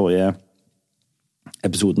hørt den forrige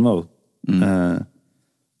episoden vår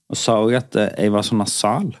og sa også at jeg var så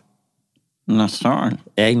nasal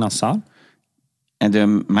er jeg nasal? Er du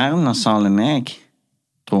mer nasal enn jeg?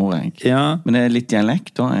 Tror jeg men det er litt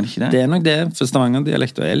dialekt da, er det ikke det? Det er nok det, for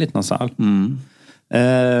Stavanger-dialekt er litt nasal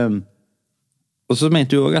og så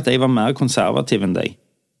mente du også at jeg var mer konservativ enn deg.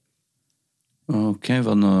 Ok,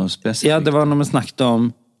 var det noe spesifikt? Ja, det var når vi snakket om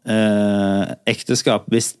ekteskap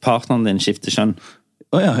hvis partneren din skifter kjønn.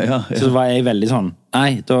 Ja. Så var jeg veldig sånn,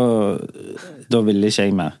 nei, da ville ikke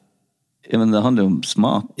jeg mer. Ja, men det handler jo om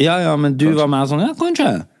smak. Ja, men du var mer sånn, ja,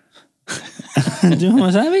 kanskje. Du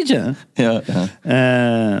må si ikke. Ja.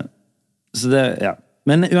 Så det,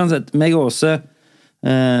 Men uansett, meg og Åse,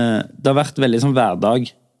 det har vært veldig sånn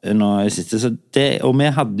hverdag nå i siste, så det, og vi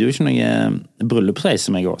hadde jo ikke noe bryllupsreise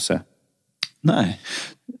meg også. Nei,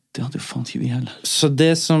 det hadde jo faen ikke vi heller. Så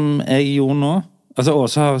det som jeg gjorde nå, altså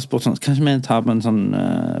Åse har spurt sånn, kanskje vi tar på en sånn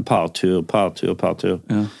partur.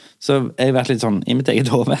 Ja. Så jeg har vært litt sånn i mitt eget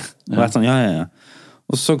hode. Vært sånn, ja.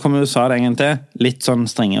 Og så kom hun og sa det en gang til, litt sånn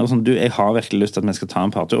strengere, sånn, du, jeg har virkelig lyst til at vi skal ta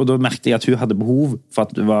en partur, og da merkte jeg at hun hadde behov for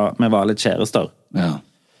at vi var litt kjærester. Ja.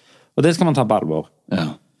 Og det skal man ta på alvor.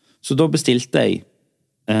 Ja. Så da bestilte jeg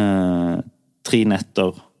 3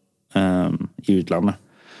 netter i utlandet.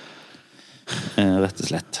 Rett og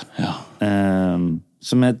slett. Ja.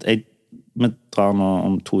 Så vi drar nå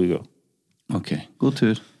om 2 uker. Ok, god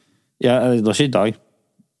tur. Ja, det var ikke i dag.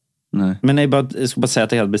 Nei. Men jeg skulle bare si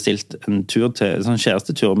at jeg hadde bestilt en tur til, en sånn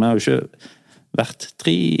kjærestetur. Vi har jo ikke vært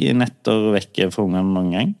 3 netter vekke fra ungene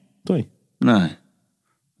noen gang, tror jeg. Nei,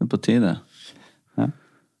 det er på tide. Ja.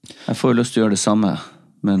 Jeg får jo lyst til å gjøre det samme,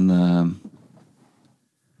 men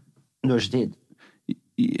du har ikke tid?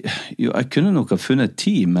 Jo, jeg kunne nok ha funnet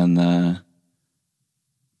tid, men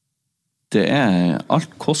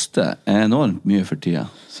alt koster enormt mye for tida.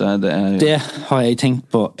 Så det har jeg tenkt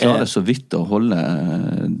på. Klarer så vidt å holde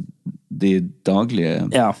de daglige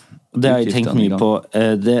Ja, det har jeg tenkt mye på.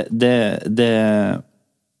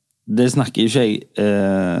 Det snakker ikke jeg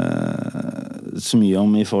så mye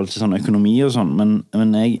om i forhold til sånn økonomi og sånn,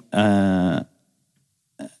 men jeg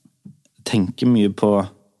tenker mye på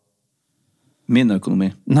min økonomi.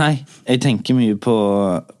 Nei, jeg tenker mye på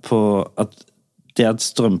at det at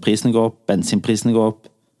strømprisene går opp, bensinprisene går opp,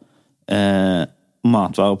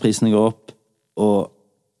 matvareprisene går opp, og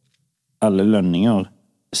alle lønninger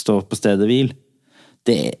står på stedet hvil.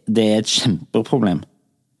 Det er et kjempeproblem.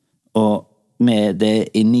 Og med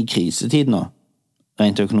det inn i krisetid nå,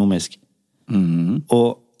 rent økonomisk. Og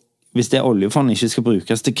hvis det oljefondet ikke skal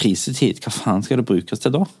brukes til krisetid, hva faen skal det brukes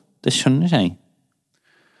til da? Det skjønner ikke jeg.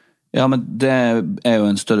 Ja, men det er jo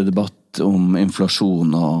en større debatt om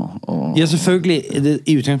inflasjon og... Ja, selvfølgelig.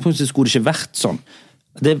 I utgangspunktet skulle det ikke vært sånn.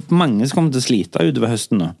 Det er mange som kommer til å slite utover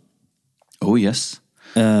høsten nå. Oh, yes.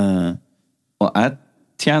 Og jeg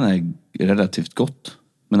tjener relativt godt,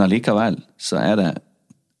 men allikevel så er det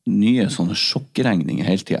nye sånne sjokkregninger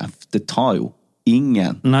hele tiden. Det tar jo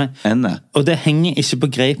ingen ende. Og det henger ikke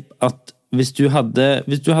på greip at hvis du hadde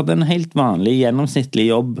en helt vanlig, gjennomsnittlig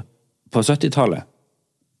jobb på 70-tallet,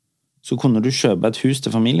 så kunne du kjøpe et hus til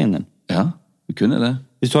familien din. Ja, du kunne det.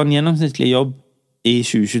 Hvis du har en gjennomsnittlig jobb i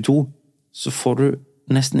 2022, så får du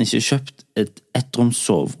nesten ikke kjøpt et roms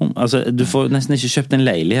soverom. Altså, du får nesten ikke kjøpt en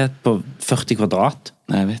leilighet på 40 kvadrat.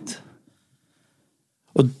 Nei, jeg vet.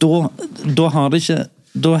 Og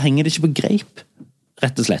da henger det ikke på greip,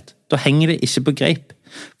 rett og slett. Da henger det ikke på greip.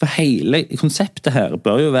 For hele konseptet her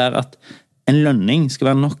bør jo være at en lønning skal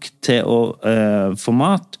være nok til å få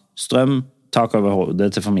mat, strøm, tak over hodet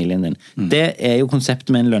til familien din. Det er jo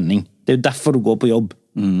konseptet med en lønning. Det er jo derfor du går på jobb.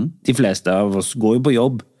 De fleste av oss går jo på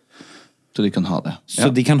jobb. Så de kan ha det. Så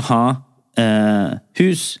de kan ha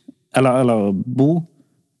hus, eller bo,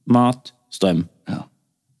 mat, strøm. Ja.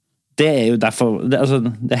 Det er jo derfor, det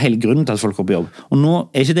er hele grunnen til at folk går på jobb. Og nå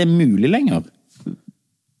er ikke det mulig lenger.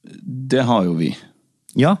 Det har jo vi.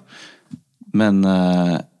 Ja. Men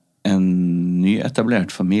en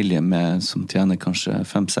nyetablert familie som tjener kanskje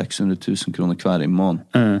 500 000-600 000 kroner hver i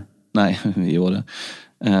måneden, nei, i året,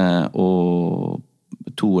 og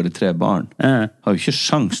 2 eller 3 barn, har jo ikke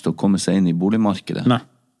sjans til å komme seg inn i boligmarkedet. Nei.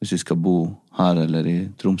 Hvis de skal bo her eller i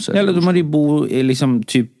Tromsø. Eller da må de bo i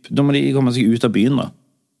da må de komme seg ut av byen da.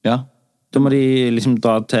 Ja. Da må de liksom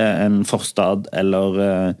dra til en forstad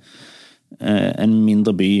eller en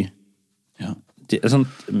mindre by. Ja.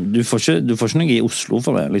 Du får ikke noe i Oslo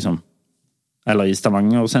for det, liksom. Eller i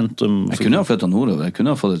Stavanger sentrum. Jeg kunne ha flyttet nordover. Jeg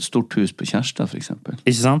kunne ha fått et stort hus på Kjærstad, for eksempel.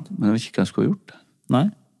 Ikke sant? Men jeg vet ikke hva jeg skulle ha gjort det. Nei.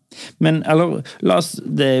 Men, eller,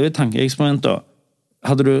 det er jo et tankeeksperiment da.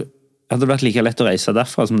 Hadde det vært like lett å reise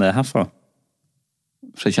derfra som det er herfra?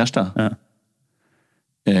 Fra Kjærstad? Ja.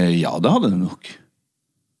 Ja, det hadde det nok.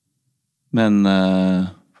 Men,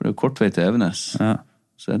 for det er jo kort vei til Evenes. Ja.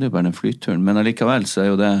 Så er det jo bare den flyturen. Men allikevel så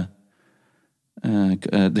er jo det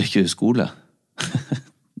er ikke skole.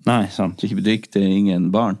 Nei, sant. Det er ikke butikk, det er ingen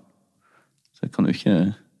barn. Så jeg kan jo ikke...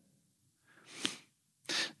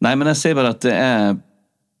 Nei, men jeg sier bare at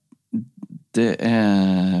det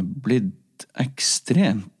er blitt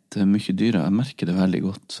ekstremt mye dyrere. Jeg merker det veldig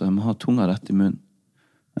godt, så jeg må ha tunga rett i munnen.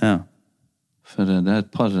 Ja. For det er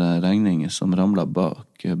et par regninger som ramler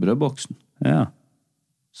bak brødboksen. Ja.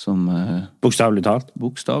 Som... Bokstavlig talt?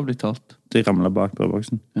 Bokstavlig talt. De ramler bak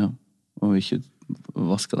brødboksen? Ja. Og ikke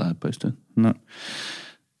vasket det her på en stund. Nei.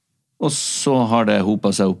 Og så har det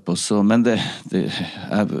hopet seg opp, men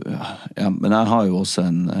men jeg har jo også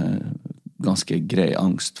en ganske grei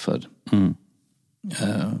angst for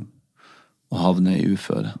å havne i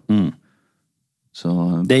uføre. Så,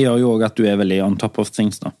 det gjør jo også at du er veldig on top of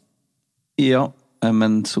things da. Ja,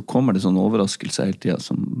 men så kommer det sånn overraskelse hele tiden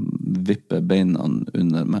som vipper beina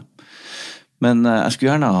under meg. Men jeg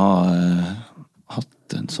skulle gjerne ha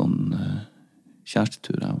hatt en sånn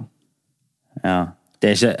kjærestetur jeg også. Ja. Det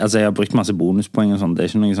er ikke, altså jeg har brukt masse bonuspoeng og sånn, det er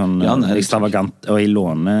ikke noe sånn ekstravagant, og jeg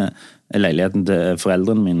låner leiligheten til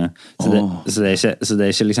foreldrene mine, så det er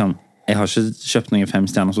ikke liksom, jeg har ikke kjøpt noe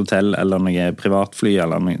 5-stjerners hotell, eller noe privatfly,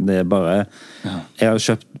 eller noe, det er bare, jeg har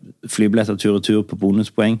kjøpt flybilletter tur og tur på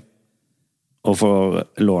bonuspoeng, og får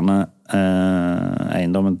låne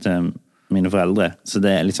eiendommen til mine foreldre, så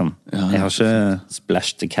det er liksom, jeg har ikke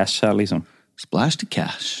splash the cash her, liksom. Splash the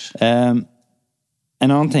cash. En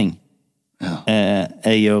annen ting,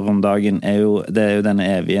 jeg gjør om dagen det er jo denne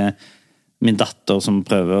evige min datter som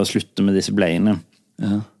prøver å slutte med disse bleiene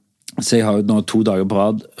så jeg har jo nå 2 dager på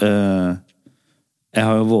rad jeg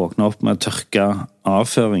har jo våknet opp med å tørke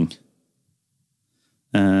avføring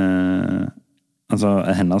altså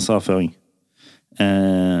hennes avføring.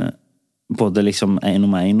 Både liksom 1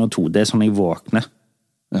 nummer 1 og 2. Det sånn jeg våkner.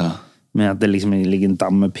 Ja. Med at det liksom ligger en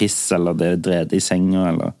dam med piss, eller det dreder i senga,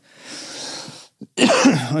 eller...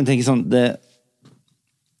 Og jeg tenker sånn, det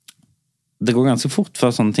går ganske fort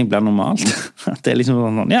før sånne ting blir normalt. At det liksom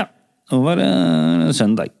sånn, ja, nå var det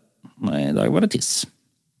søndag. Nei, i dag var det tiss.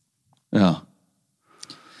 Ja.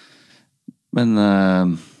 Men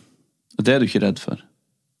det du ikke redd for?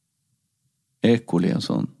 E. coli og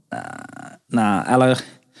sånn? Nei, eller...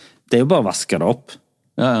 Det jo bare å vaske det opp.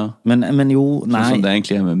 Ja. Men jo, nei. Sånn som det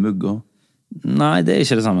egentlig med mugg også? Nei, det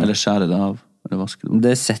ikke det samme. Eller skjære det av, eller vaske det opp?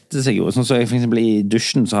 Det setter seg jo. Sånn så jeg for eksempel i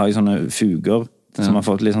dusjen så har jeg sånne fuger som har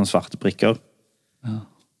fått litt sånne svarte prikker. Ja.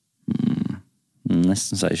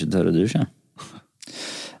 Nesten så jeg ikke tør å dusje.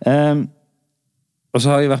 Og så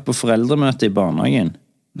har jeg vært på foreldremøte i barnehagen.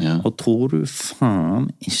 Ja. Og tror du faen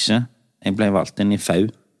ikke jeg ble valgt inn i FAU?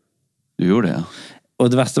 Du gjorde det, ja. Og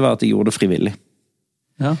det verste var at jeg gjorde det frivillig.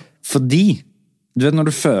 Ja. Fordi, du vet når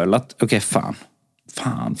du føler at, ok, faen,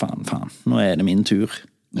 nå er det min tur.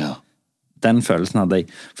 Ja. Den følelsen hadde jeg.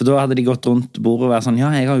 For da hadde de gått rundt bordet og vært sånn,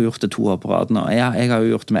 ja, jeg har jo gjort det 2 år på rad nå. Ja, jeg har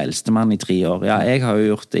jo gjort det med eldstemann i 3 år. Ja, jeg har jo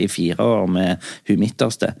gjort det i 4 år med hun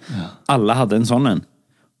midterste. Ja. Alle hadde en sånn en.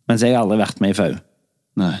 Mens jeg har aldri vært med i FAU.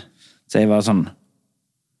 Nei. Så jeg var sånn,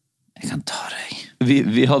 jeg kan ta deg.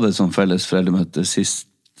 Vi hadde et sånn felles foreldremøte sist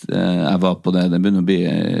jeg var på det. Det begynner å bli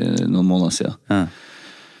noen måneder siden. Ja.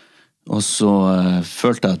 Og så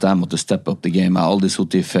følte jeg at jeg måtte steppe up the game. Jeg har aldri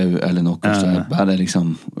suttet i FAU eller noe, så jeg bare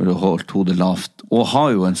liksom holdt hodet lavt. Og har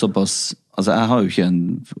jo en såpass, altså jeg har jo ikke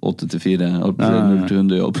en 8-4,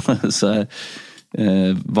 0-100 jobb, så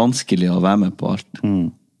vanskelig å være med på alt.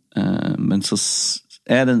 Men så sa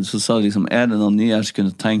jeg liksom, det noen nye jeg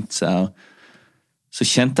kunne tenkt seg, så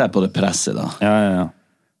kjente jeg på det presset da. Ja.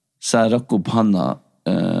 Så jeg rakk opp handa,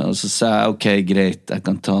 og så sa jeg, ok, greit, jeg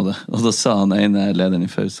kan ta det. Og da sa han ene lederen i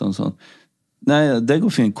FAU sånn, nei, det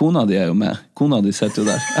går fint, kona di jo med. Kona di sitter jo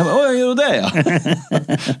der. Jeg bare, jeg gjør jo det, ja.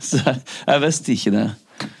 Så jeg visste ikke det.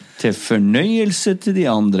 Til fornøyelse til de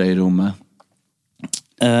andre i rommet.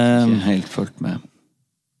 Ikke helt fulgt med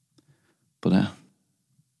på det.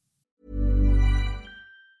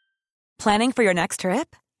 Planning for your next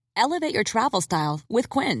trip? Elevate your travel style with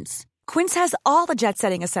Quince. Quince has all the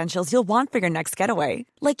jet-setting essentials you'll want for your next getaway,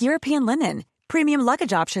 like European linen, premium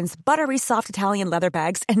luggage options, buttery soft Italian leather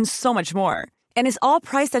bags, and so much more. And is all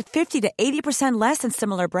priced at 50 to 80% less than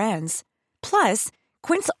similar brands. Plus,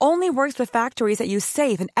 Quince only works with factories that use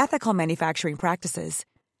safe and ethical manufacturing practices.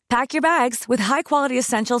 Pack your bags with high-quality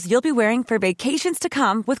essentials you'll be wearing for vacations to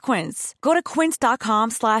come with Quince. Go to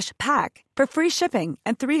quince.com/pack for free shipping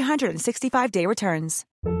and 365-day returns.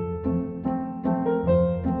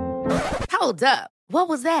 Hold up. What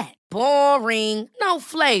was that? Boring. No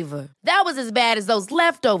flavor. That was as bad as those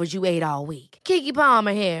leftovers you ate all week. Keke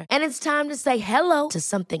Palmer here, and it's time to say hello to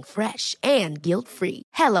something fresh and guilt-free.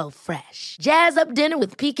 Hello Fresh. Jazz up dinner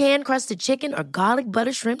with pecan-crusted chicken or garlic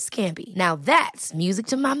butter shrimp scampi. Now that's music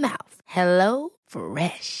to my mouth. Hello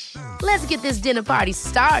Fresh. Let's get this dinner party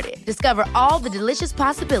started. Discover all the delicious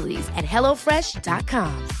possibilities at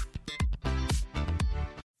HelloFresh.com.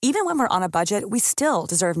 Even when we're on a budget, we still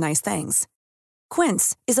deserve nice things.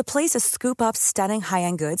 Quince is a place to scoop up stunning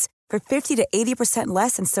high-end goods for 50 to 80%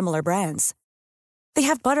 less than similar brands. They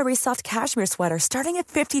have buttery soft cashmere sweaters starting at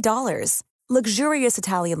 $50, luxurious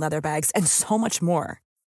Italian leather bags, and so much more.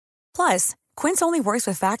 Plus, Quince only works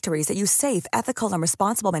with factories that use safe, ethical, and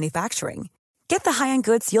responsible manufacturing. Get the high-end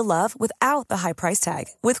goods you'll love without the high price tag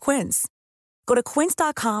with Quince. Go to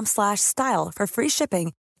quince.com/style for free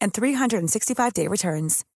shipping and 365-day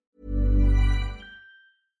returns.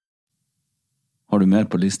 Har du mer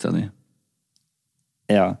på lista di?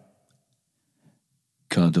 Ja.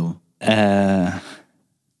 Hva da?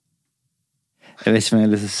 Jeg vet ikke om jeg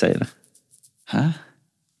har lyst til å si det. Hæ?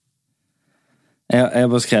 Jeg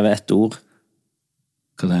har bare skrevet ett ord.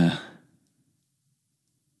 Hva det er?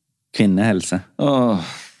 Kvinnehelse.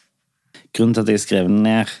 Grunnen til at jeg skrev den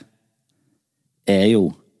ned er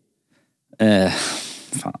jo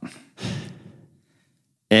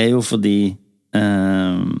fordi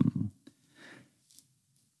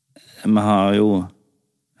vi har jo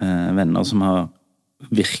venner som har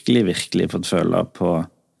virkelig fått føle på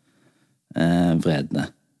vredene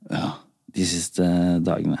de siste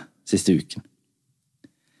dagene, siste uken.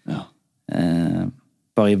 Ja.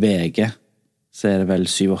 Bare i VG så er det vel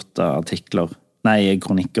 7-8 artikler,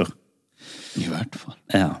 kronikker. I hvert fall.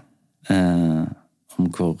 Ja. Om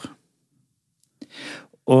hvor...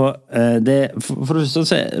 Og for det første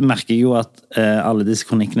så merker jeg jo at alle disse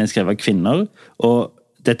kronikkene er skrevet av kvinner, og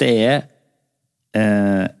dette er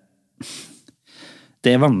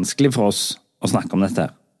det vanskelig for oss å snakke om dette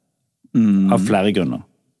her. Av flere grunner.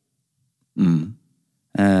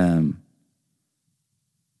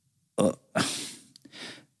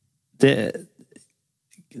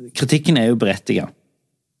 Kritikken jo berettiget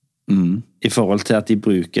i forhold til at de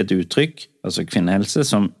bruker et uttrykk, altså kvinnehelse,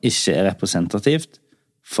 som ikke representativt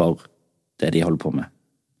for det de holder på med.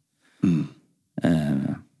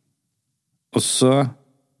 Og så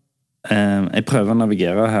jeg prøver å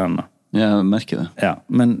navigere her nå. Jeg merker det. Ja,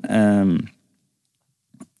 men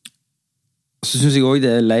så synes jeg også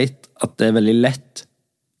det leit at det veldig lett,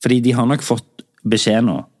 fordi de har nok fått beskjed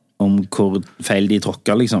nå om hvor feil de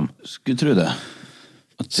tråkker, liksom. Skulle tro det.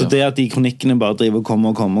 Så det at de kronikkene bare driver og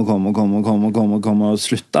kommer og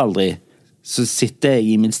slutter aldri, så sitter jeg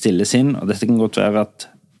i mitt stille sinn, og dette kan godt være at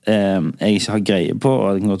jeg ikke har greie på,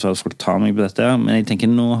 og det kan godt være at folk tar meg på dette, men jeg tenker,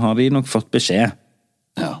 nå har de nok fått beskjed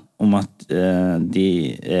om at de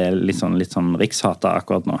litt sånn rikshater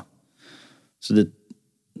akkurat nå. Så det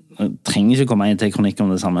trenger ikke komme inn til kronikk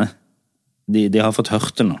om det samme. De har fått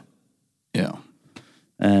hørt det nå. Ja.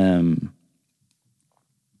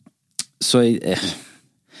 Så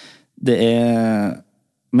det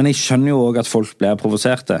men jeg skjønner jo også at folk blir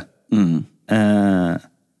provoserte.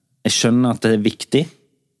 Jeg skjønner at det viktig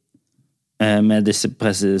med disse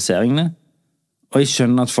presiseringene, og jeg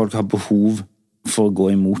skjønner at folk har behov for å gå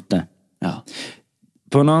imot det. Ja.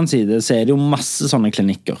 På en annen side så det jo masse sånne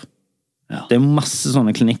klinikker. Ja. Det masse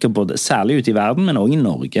sånne klinikker, både, særlig ute i verden, men også i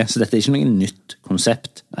Norge, så dette ikke noe nytt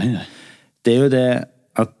konsept. Nei. Det jo det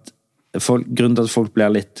at grunnen til at folk blir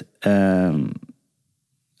litt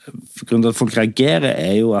grunnen til at folk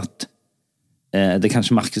reagerer jo at det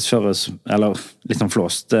kanskje markedsføres, eller litt sånn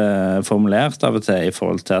flåst formulert av og til, i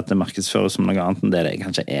forhold til at det markedsføres som noe annet enn det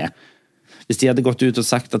kanskje Hvis de hadde gått ut og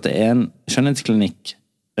sagt at det en skjønnhetsklinikk,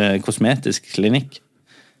 kosmetisk klinikk,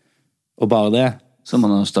 og bare det, så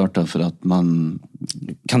man har startet for at man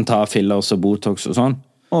kan ta fillers og botox og sånn,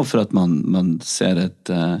 og for at man ser et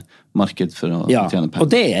marked for å tjene penger. Og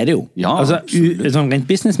det det jo. Ja, altså, sånn rent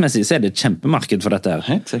businessmessig så det et kjempemarked for dette her.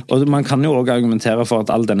 Helt sikkert. Og man kan jo også argumentere for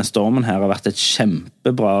at all denne stormen her har vært et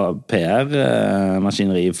kjempebra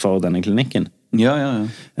PR-maskineri for denne klinikken. Ja.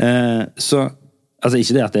 Så, altså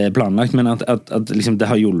ikke det at det planlagt, men at liksom det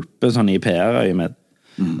har hjulpet sånn i PR-øye med.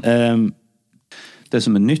 Det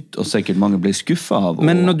som nytt, og sikkert mange blir skuffet av.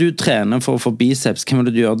 Men når du trener for å få biceps, hvem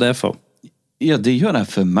vil du gjøre det for? Ja, det gjør jeg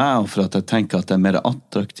for meg, og for at jeg tenker at jeg mer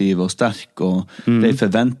attraktiv og sterk, og det en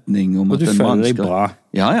forventning om og at en mann skal... Og du føler deg bra.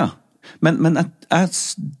 Ja. Men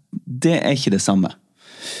det ikke det samme.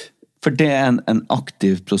 For det en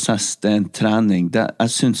aktiv prosess, det en trening.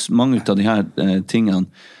 Jeg synes mange av de her tingene,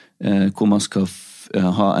 hvor man skal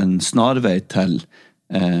ha en snarvei til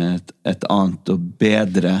et annet og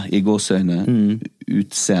bedre i gåseøyne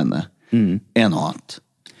utseende, noe annet.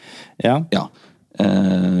 Ja.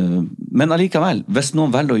 Men allikevel, hvis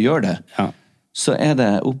noen velger å gjøre det, så det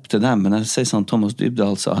opp til dem. Men jeg sier sånn Thomas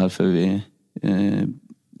Dybdahl sa her før vi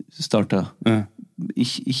startet.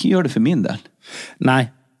 Ikke gjør det for min del. Nei,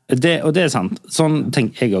 og det sant. Sånn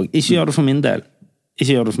tenker jeg også. Ikke gjør det for min del.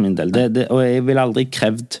 Og jeg ville aldri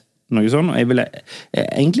krevd noe sånn, og jeg ville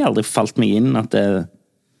egentlig aldri falt meg inn at det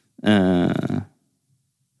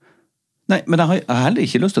Nei, men jeg har heller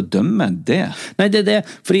ikke lyst til å dømme det. Nei, det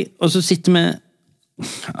fordi, og så sitter vi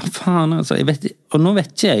faen altså, og nå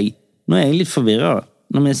vet ikke jeg, nå jeg litt forvirret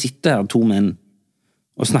når vi sitter her, 2 menn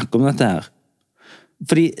og snakker om dette her,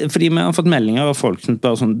 fordi vi har fått meldinger av folk som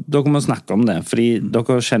bare sånn, dere må snakke om det, fordi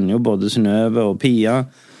dere kjenner jo både Synnøve og Pia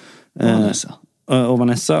og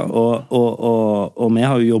Vanessa og vi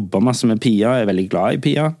har jo jobbet masse med Pia, jeg veldig glad i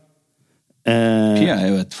Pia. Pia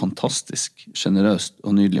jo et fantastisk, generøst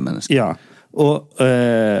og nydelig menneske. Ja, og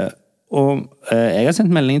jeg har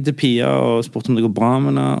sendt melding til Pia og spurt om det går bra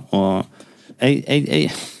med henne, og jeg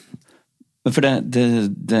Men for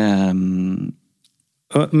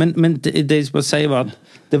men det jeg skal bare si var at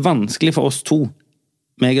det vanskelig for oss 2,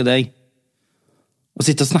 meg og deg, å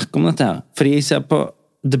sitte og snakke om dette her, fordi jeg ser på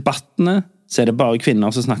debattene, så det bare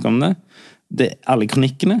kvinner som snakker om det, alle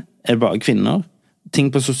kronikkene det bare kvinner,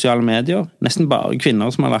 ting på sosiale medier, nesten bare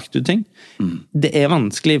kvinner som har lagt ut ting. Det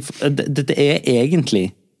vanskelig, det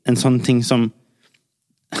egentlig en sånn ting som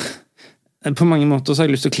på mange måter så har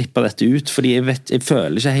jeg lyst til å klippe dette ut, fordi jeg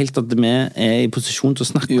føler ikke helt at vi i posisjon til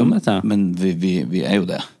å snakke om dette. Men vi jo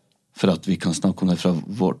det, for at vi kan snakke om det fra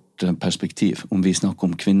vårt perspektiv. Om vi snakker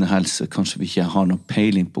om kvinnehelse, kanskje vi ikke har noe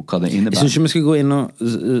peiling på hva det innebærer. Jeg synes ikke vi skal gå inn og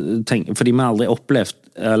tenke, fordi vi har aldri opplevd,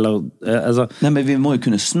 eller altså... Nei, men vi må jo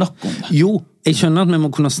kunne snakke om det. Jo, Jeg skjønner at vi må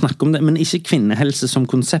kunne snakke om det, men ikke kvinnehelse som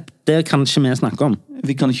konsept. Det kan ikke vi snakke om.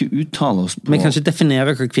 Vi kan ikke uttale oss på... Vi kan ikke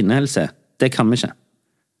definere hva kvinnehelse er. Det kan vi ikke.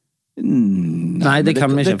 Nei, det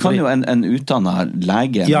kan vi ikke. Det kan jo en utdannet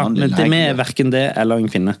lege, en vanlig lege. Ja, men vi er hverken det eller en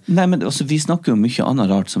kvinne. Nei, men altså, vi snakker jo mye annet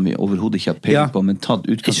rart som vi overhodet ikke har peilt på, men tatt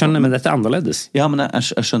utgangspunkt. Jeg skjønner, men dette er annerledes. Ja, men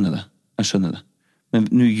jeg skjønner det. Jeg skjønner det. Men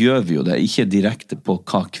nå gjør vi jo det, ikke direkte på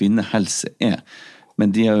hva kvinnehelse er,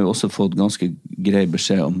 men de har jo også fått ganske grei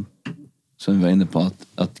beskjed om, som vi var inne på,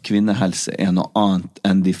 at kvinnehelse er noe annet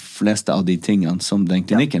enn de fleste av de tingene som den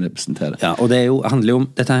klinikken representerer. Ja, og det er jo,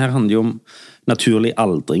 dette her handler jo om naturlig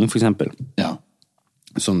aldring, for eksempel. Ja.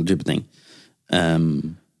 Sånne type ting.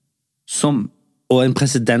 Og en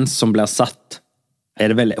presedens som blir satt, er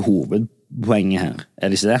det vel hovedpoenget her, er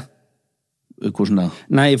det ikke det? Hvordan da?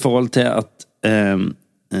 Nei, i forhold til at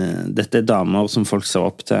dette er damer som folk ser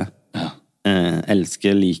opp til,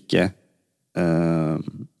 elsker, liker,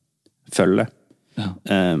 følger. Ja.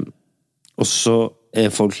 Og så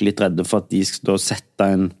er folk litt redde for at de skal da sette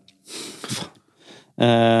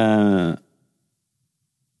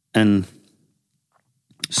en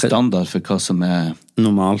standard for hva som er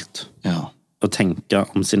normalt. Ja. Å tenke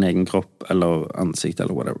om sin egen kropp eller ansikt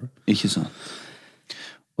eller whatever. Ikke sant.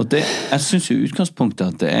 Og jeg synes jo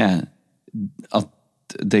utgangspunktet at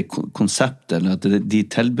det konseptet, eller at de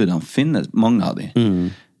tilbudene finnes, mange av de,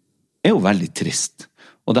 er jo veldig trist.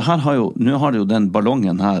 Og det her nå har jo den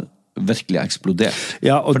ballongen her virkelig eksplodert.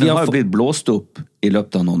 Ja, og for den har jo blitt blåst opp i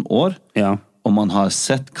løpet av noen år, og man har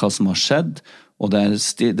sett hva som har skjedd, og det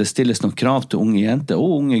stilles noen krav til unge jenter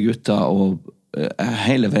og unge gutter, og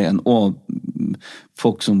hele veien, og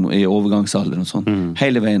folk som er i overgangsalder og sånn,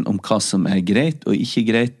 hele veien om hva som er greit og ikke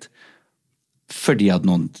greit, fordi at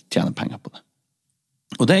noen tjener penger på det.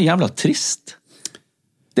 Og det er jævla trist.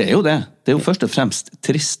 Det er jo det. Det er jo først og fremst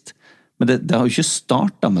trist. Men det har jo ikke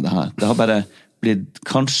startet med det her. Det har bare blitt,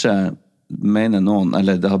 kanskje, mener noen,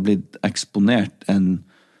 eller det har blitt eksponert en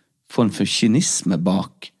form for kynisme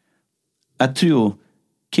bak. Jeg tror jo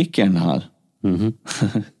kickeren her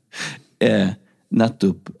er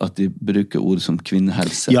nettopp at de bruker ord som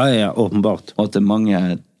kvinnehelse. Ja, åpenbart. Og at det er mange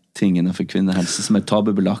ting innenfor kvinnehelse som er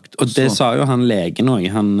tabubelagt. Og det sa jo han legen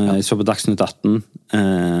også. Han så på Dagsnytt 18.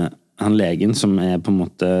 Han legen som er på en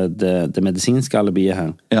måte det medisinske alibiet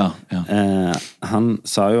her. Ja. Han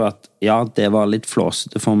sa jo at det var litt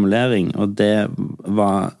flåsete formulering, og det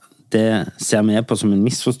ser vi på som en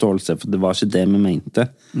misforståelse, for det var ikke det vi mente.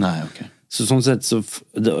 Nei, ok. Så sånn sett,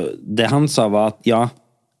 det han sa var at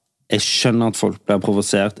jeg skjønner at folk blir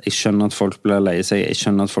provosert, jeg skjønner at folk blir leie seg, jeg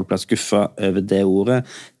skjønner at folk blir skuffet over det ordet.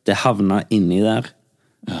 Det havner inni der.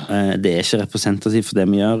 Det er ikke representativt for det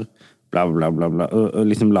vi gjør, bla bla bla bla, og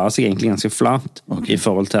liksom la seg egentlig ganske flat i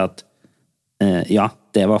forhold til at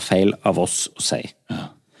det var feil av oss å si.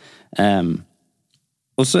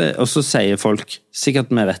 Og så sier folk,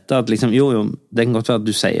 sikkert med rette, at liksom, jo, det kan godt være at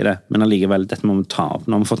du sier det, men allikevel, dette må vi ta opp.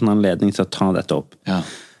 Nå har vi fått en anledning til å ta dette opp.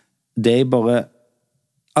 Det er bare,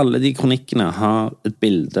 alle de kronikkene har et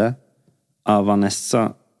bilde av Vanessa,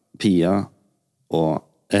 Pia og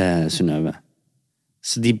Synnøve.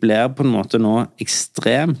 Så de blir på en måte nå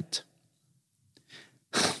ekstremt,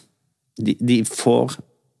 de får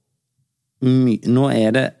nå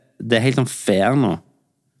er det er helt sånn fair nå.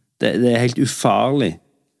 Det er helt ufarlig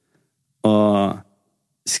å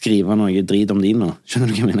skrive noe drit om de nå.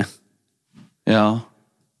 Skjønner du hva jeg mener? Ja.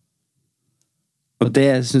 Og det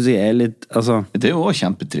synes jeg er litt, altså... Det er jo også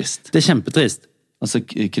kjempetrist. Det er kjempetrist. Altså,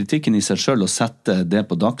 kritikken i seg selv, å sette det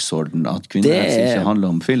på dagsorden, at kvinnehelse ikke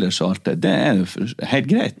handler om fillers og alt det, det er jo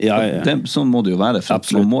helt greit. Ja. Sånn må det jo være, for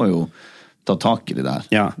absolutt. Man må jo ta tak i det der.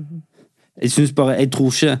 Ja. Jeg synes bare, jeg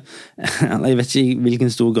tror ikke, jeg vet ikke i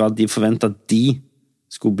hvilken stor grad de forventer at de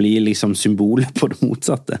skulle bli liksom symbolet på det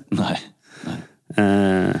motsatte. Nei.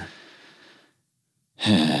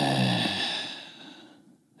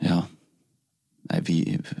 Ja. Nei, vi...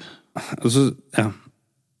 Altså, ja.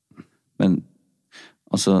 Men,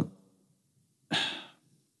 altså...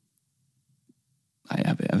 Nei,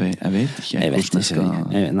 jeg vet ikke. Jeg vet ikke.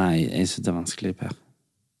 Nei, jeg synes det er vanskelig, Per.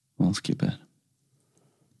 Vanskelig, Per.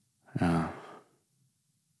 Ja.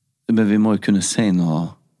 Men vi må jo kunne si noe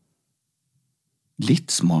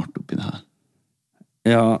litt smart oppi det her.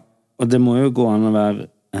 Ja, og det må jo gå an å være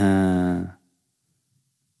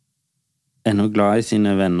ennå glad i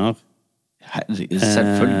sine venner.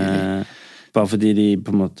 Selvfølgelig. Bare fordi de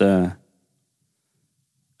på en måte...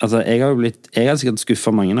 Altså, jeg har sikkert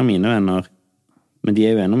skuffet mange av mine venner, men de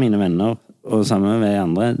er jo en av mine venner, og sammen med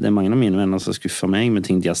andre. Det er mange av mine venner som skuffer meg med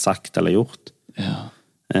ting de har sagt eller gjort. Ja.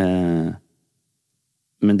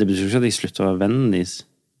 Men det betyr ikke at jeg slutter å være vennen deres.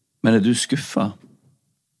 Men er du skuffet?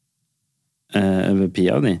 over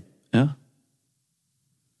pia di. Ja.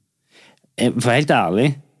 For helt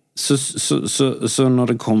ærlig, så når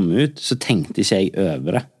det kom ut, så tenkte ikke jeg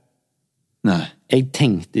over det. Nei. Jeg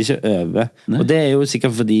tenkte ikke over. Og det jo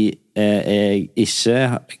sikkert fordi jeg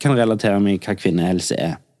ikke kan relatere meg hva kvinnehelse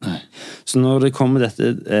Nei. Så når det kommer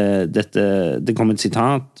det kom et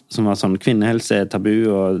sitat som var sånn, kvinnehelse tabu,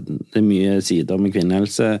 og det mye sider med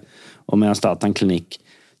kvinnehelse, og vi har startet en klinikk,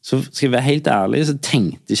 så skal jeg være helt ærlig, så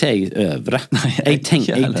tenkte ikke jeg over det. Nei, jeg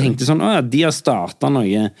tenkte sånn, de har startet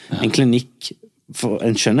noe, en klinikk,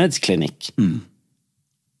 en skjønnhetsklinikk.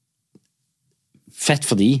 Fett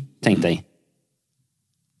for de, tenkte jeg.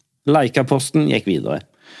 Like-posten gikk videre.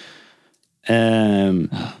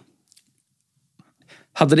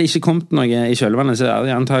 Hadde det ikke kommet noe i kjølvannet, så hadde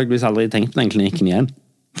jeg antageligvis aldri tenkt på den klinikken igjen.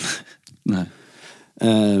 Nei.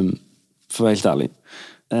 For helt ærlig.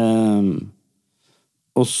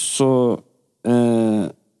 Og så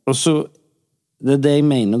det det jeg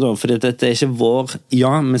mener da, for dette ikke vår,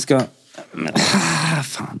 ja, vi skal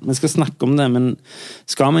snakke om det, men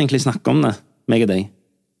skal vi egentlig snakke om det, meg og deg?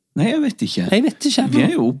 Nei, jeg vet ikke.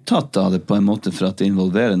 Vi jo opptatt av det på en måte for at det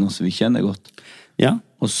involverer noe som vi kjenner godt. Ja.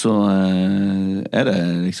 Og så det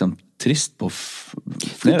liksom trist på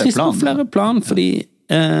flere plan. Trist på flere plan, fordi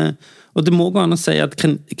og det må gå an å si at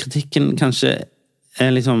kritikken kanskje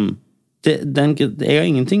liksom jeg har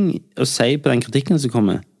ingenting å si på den kritikken som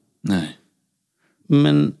kommer. Nei.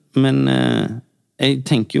 Men jeg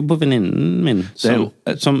tenker jo på venninnen min som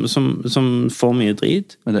får mye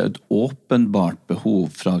drit. Men det et åpenbart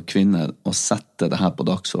behov fra kvinner å sette det her på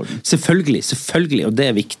dagsorden. Selvfølgelig, og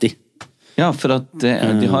det viktig. Ja, for at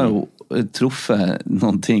de har jo truffet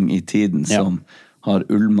noen ting i tiden som har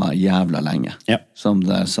ulma jævla lenge. Ja. Som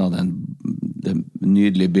der sa det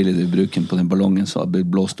nydelige bildet i bruken på den ballongen som har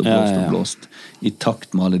blitt blåst og blåst i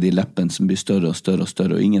takt med alle de leppene som blir større og større og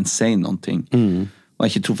større, og ingen sier noen ting. Og jeg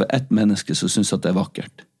har ikke truffet ett menneske som synes at det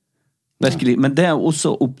vakkert. Virkelig. Men det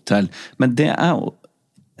også opp til, men det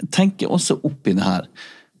jeg tenker også opp i det her.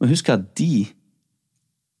 Men husk at de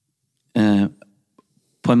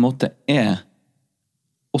på en måte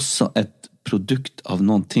også et produkt av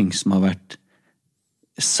noen ting som har vært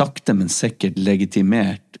sakte, men sikkert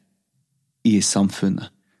legitimert i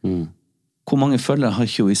samfunnet. Hvor mange følgere har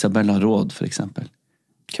ikke Isabella Råd, for eksempel?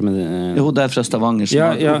 Hvem det? Jo, det fra Stavanger som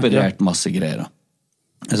har operert masse greier.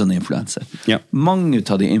 En sånn influencer. Ja. Mange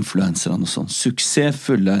av de influenserne og sånn,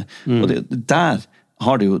 suksessfulle, og det er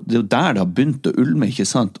jo der det har begynt å ulme, ikke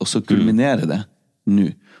sant? Og så kulminerer det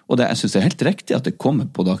nå. Og jeg synes det helt riktig at det kommer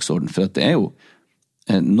på dagsorden, for at det jo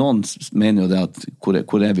noen mener jo det at hvor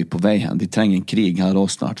vi på vei hen? De trenger en krig her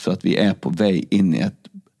også snart, for at vi på vei inn i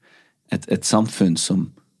et samfunn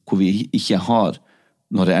hvor vi ikke har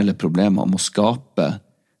noen reelle problemer, om å skape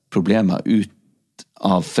problemer ut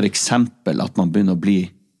av for eksempel at man begynner å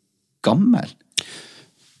bli gammel.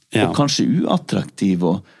 Og kanskje uattraktiv,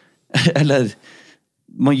 eller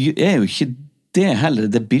man jo ikke det heller,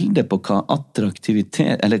 det bildet på hva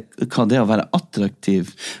attraktivitet, eller hva det å være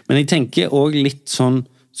attraktiv. Men jeg tenker også litt sånn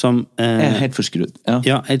som helt forskrudd.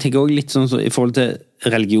 Ja, jeg tenker også litt sånn så, i forhold til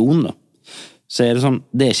religion da. Så det sånn,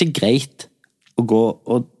 det ikke greit å gå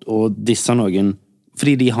og disse noen,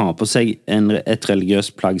 fordi de har på seg et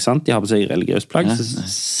religiøst plagg, sant? De har på seg et religiøst plagg, så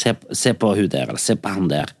se på hun der, eller se på han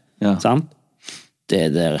der, sant?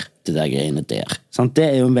 Det der greiene der, sant? Det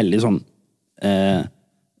jo en veldig sånn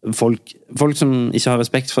folk som ikke har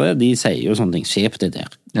respekt for det, de sier jo sånne ting, se på det der.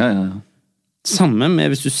 Samme med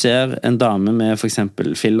hvis du ser en dame med for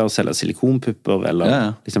eksempel fillers eller silikonpupper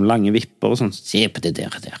eller liksom lange vipper og sånn, se på det der.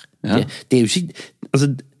 Det jo ikke, altså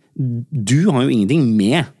du har jo ingenting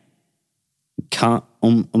med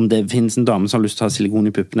om det finnes en dame som har lyst til å ha silikon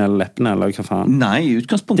i puppene eller leppene eller hva faen. Nei, i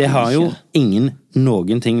utgangspunktet det har jo ingen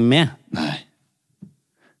noen ting med. Nei.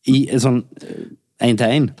 I sånn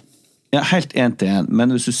 1-1. Ja, helt 1-1,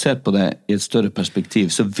 men hvis du ser på det i et større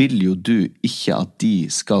perspektiv, så vil jo du ikke at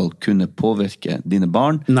de skal kunne påvirke dine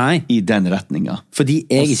barn i den retningen. Fordi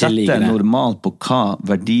jeg ikke liker det. Og sette normalt på hvilke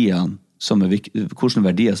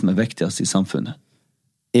verdier som viktigast i samfunnet.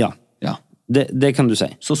 Ja. Det kan du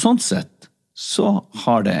si. Så sånn sett, så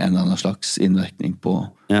har det en eller annen slags innvirkning på,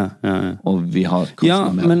 og vi har kanskje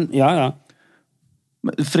noe mer.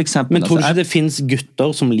 Men, for eksempel, men tror du ikke det finnes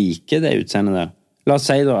gutter som liker det utseendet der? La oss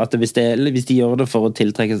si da, at hvis de gjør det for å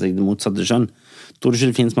tiltrekke seg det motsatte skjønn, tror du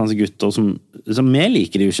ikke det finnes masse gutter som vi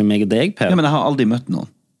liker det jo ikke, meg og deg, Per? Ja, men jeg har aldri møtt noen.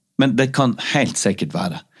 Men det kan helt sikkert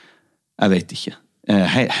være. Jeg vet ikke.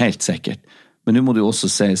 Helt sikkert. Men nå må det jo også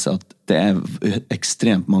sies at det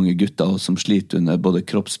ekstremt mange gutter som sliter under både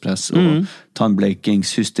kroppspress og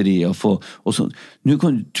tannbleikings, hysteri og så, nå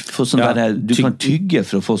kan du få sånn du kan tygge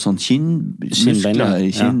for å få sånn kinnmuskler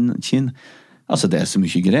i kinn. Altså, det så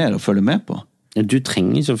mye greier å følge med på. Du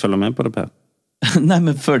trenger ikke å følge med på det, Per. Nei,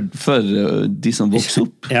 men for de som vokser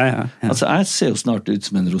opp. Ja. Altså, jeg ser jo snart ut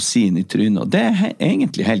som en rosin i trynet, og det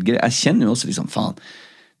egentlig helt greit. Jeg kjenner jo også liksom, faen,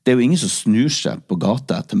 det jo ingen som snur seg på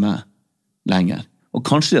gata etter meg lenger. Og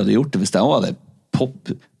kanskje de hadde gjort det hvis jeg også hadde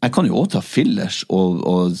Jeg kan jo også ta fillers og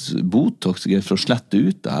botox for å slette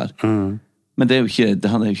ut det her. Men det jo ikke,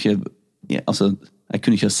 det hadde jo ikke, altså, jeg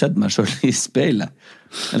kunne ikke ha sett meg selv i speilet.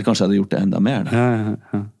 Eller kanskje jeg hadde gjort det enda mer da.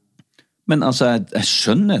 Ja. Men altså, jeg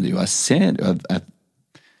skjønner det jo, jeg ser jo,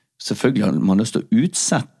 selvfølgelig har man lyst til å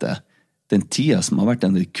utsette den tida som har vært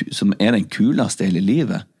som den kuleste i hele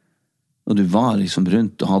livet. Og du var liksom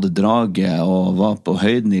rundt og hadde draget og var på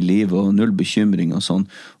høyden i livet og null bekymring og sånn.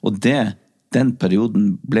 Og den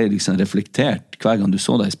perioden ble liksom reflektert hver gang du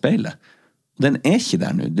så deg i speilet. Og den ikke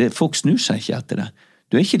der nå. Folk snur seg ikke etter det.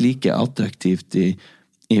 Du ikke like attraktivt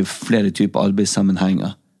i flere typer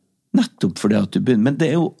arbeidssammenhenger. Nettopp fordi at du begynner. Men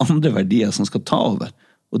det jo andre verdier som skal ta over.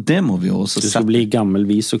 Og det må vi jo også sette. Du skal bli gammel,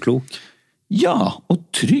 vis og klok. Ja, og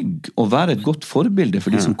trygg. Og være et godt forbilde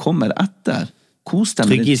for de som kommer etter.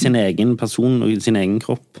 Trygg i sin egen person og i sin egen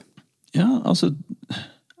kropp. Ja, altså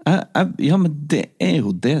ja, men det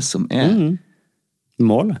jo det som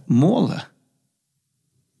Målet.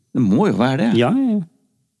 Det må jo være det. Ja.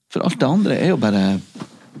 For alt det andre jo bare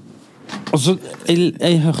Og så,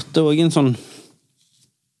 jeg hørte også en sånn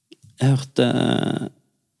Jeg hørte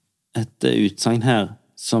et utsagn her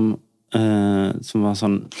som var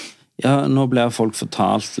sånn ja, nå blir folk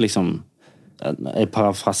fortalt liksom jeg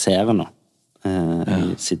parafraserer nå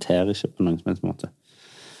jeg siterer ikke på noen som helst måte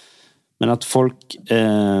men at folk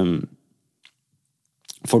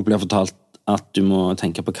blir fortalt at du må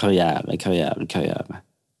tenke på karriere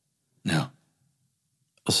ja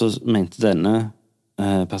og så mente denne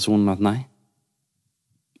personen at nei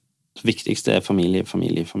det viktigste familie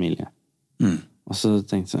og så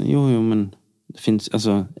tenkte jeg sånn, jo, men det finnes,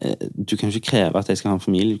 altså, du kan ikke kreve at jeg skal ha en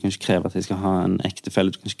familie, du kan ikke kreve at jeg skal ha en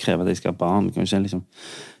ektefelle, du kan ikke kreve at jeg skal ha barn, du kan ikke liksom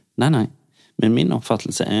nei, men min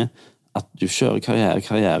oppfattelse at du kjører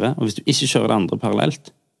karriere, og hvis du ikke kjører det andre parallelt,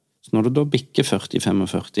 så når du da bikker 40,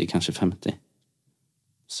 45, kanskje 50,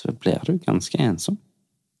 så blir du ganske ensom.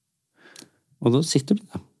 Og da sitter du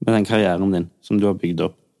der med den karrieren din, som du har bygd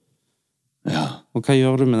opp. Ja. Og hva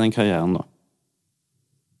gjør du med den karrieren da?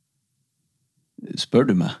 Spør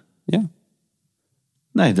du meg? Ja.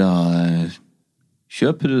 Nei, da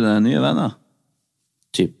kjøper du deg nye venner.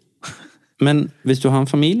 Typ. Men hvis du har en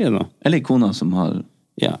familie da? Eller kona som har...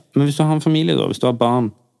 Ja, men hvis du har en familie da, hvis du har barn,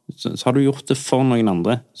 så har du gjort det for noen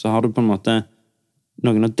andre. Så har du på en måte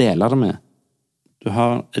noen å dele det med. Du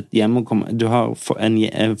har et hjem å komme... Du har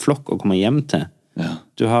en flokk å komme hjem til. Ja.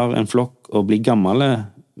 Du har en flokk å bli gammel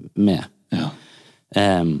med. Ja.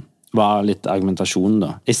 Var litt argumentasjon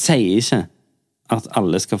da. Jeg sier ikke at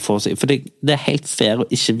alle skal få seg... For det helt fair å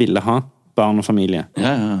ikke ville ha barn og familie.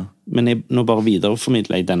 Ja. Men nå bare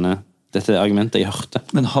videreformidler jeg dette argumentet jeg hørte.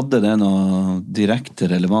 Men hadde det noe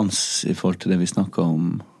direkte relevans i forhold til det vi snakket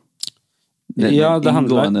om? Det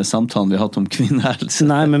inngående samtalen vi har hatt om kvinnehelse?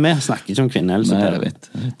 Nei, men vi snakker ikke om kvinnehelse. Nei, jeg vet.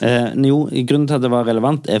 Jo, grunnen til at det var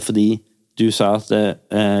relevant fordi du sa at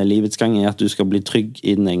livets gang at du skal bli trygg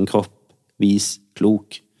i din egen kropp, vis,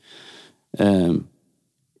 klok.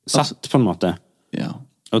 Satt på en måte. Ja.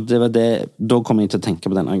 Og det var det, da kom jeg til å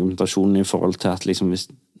tenke på den argumentasjonen i forhold til at liksom,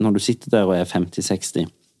 når du sitter der og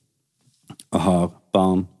 50-60 og har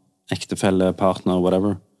barn, ektefelle, partner,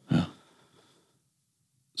 whatever, ja.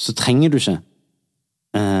 Så trenger du ikke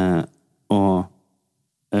å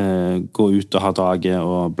gå ut og ha drage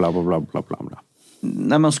og bla bla bla bla bla.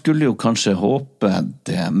 Nei, man skulle jo kanskje håpe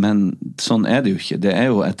det, men sånn det jo ikke. Det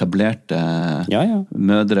jo etablerte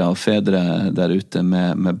mødre og fedre der ute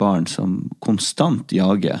med barn som konstant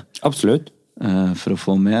jager. Absolutt. For å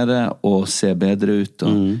få mer og se bedre ut.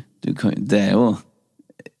 Og det jo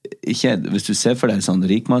ikke, hvis du ser for deg sånn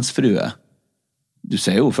rikmannsfrue, du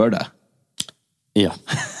ser jo for deg. Ja.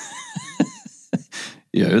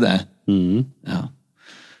 Gjør jo det. Ja.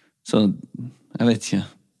 Så, jeg vet ikke.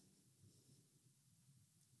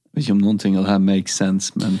 Jeg vet ikke om noen ting av det her makes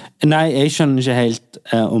sense, men... Nei, jeg skjønner ikke helt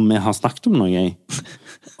om vi har snakket om noe, jeg.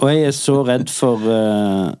 Og jeg så redd for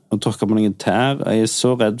å tråkke på noen tær, og jeg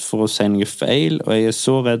så redd for å si noe feil, og jeg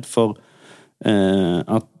så redd for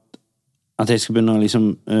at jeg skal begynne å liksom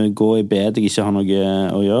gå i bed jeg ikke har noe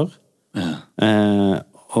å gjøre. Ja.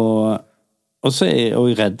 Og så jeg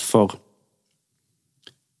også redd for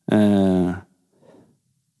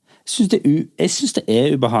Jeg synes det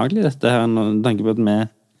ubehagelig, dette her, når du tenker på at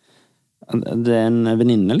det en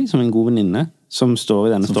venninne, liksom, en god venninne, som står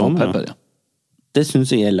i denne stormen. Som får pepper, ja. Det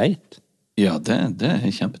synes jeg leit. Ja, det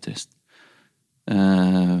kjempetrist.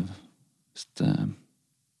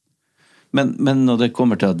 Men når det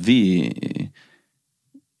kommer til at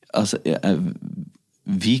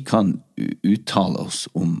vi kan uttale oss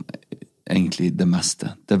om egentlig det meste.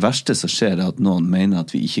 Det verste som skjer at noen mener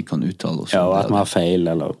at vi ikke kan uttale oss om det. Ja, og at vi har feil,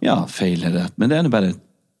 eller... Ja, feil er rett. Men det bare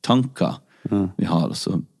tanker vi har, og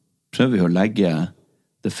så prøver vi å legge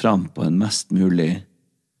det fram på en mest mulig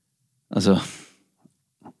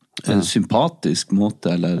en sympatisk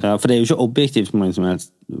måte, eller... Ja, for det er jo ikke objektivt på mange som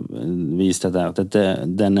helst vis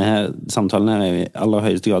denne her samtalen her er i aller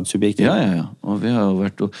høyeste grad subjektiv. Ja. Og vi har jo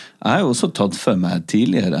vært... Jeg har jo også tatt for meg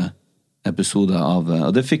tidligere episoder av...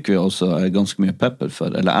 Og det fikk vi også ganske mye pepper for,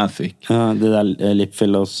 eller jeg fikk. Ja, det der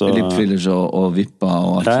lipfillers og... Lipfillers og vipper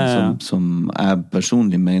og alt som jeg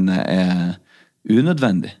personlig mener er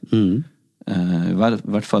unødvendig. I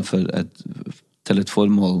hvert fall til et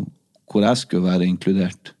formål hvor jeg skulle være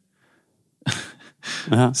inkludert.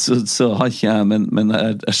 Så har ikke jeg, men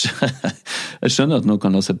jeg skjønner at noen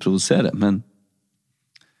kan la seg provosere, men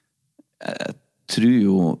jeg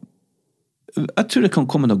tror det kan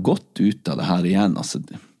komme noe godt ut av det her igjen.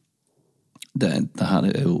 Det her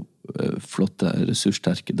er jo flotte,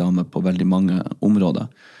 ressurssterke damer på veldig mange områder,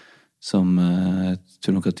 som jeg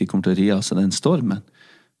tror nok at de kommer til å ri av seg den stormen.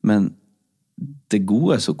 Men det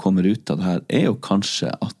gode som kommer ut av det her er jo kanskje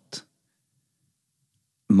at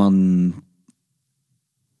man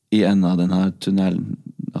i en av denne tunnelen,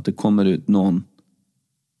 at det kommer ut noen,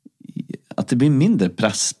 at det blir mindre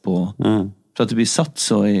press på, for at det blir satt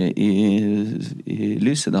så i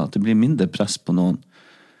lyset da, at det blir mindre press på noen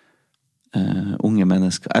unge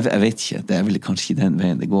mennesker. Jeg vet ikke, det er vel kanskje ikke den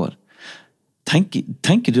veien det går.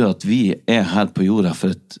 Tenker du at vi er her på jorda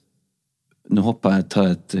for nå håper jeg tar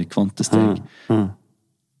et kvantesteg,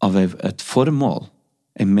 av et formål?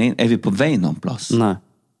 Er vi på vei noen plass? Nei.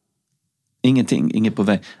 Ingenting, ingen på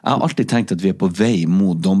vei. Jeg har alltid tenkt at vi er på vei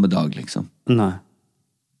mot dommedag, liksom. Nei.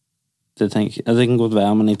 Det kan godt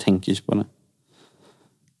være, men jeg tenker ikke på det.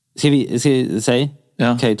 Skal jeg si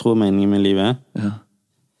hva jeg tror meningen med livet er? Ja.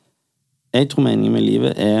 Jeg tror meningen med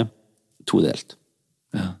livet er todelt.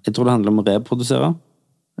 Ja. Jeg tror det handler om å reprodusere.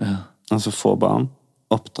 Ja. Altså få barn,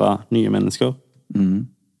 oppdra nye mennesker.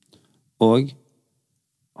 Og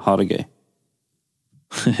ha det gøy.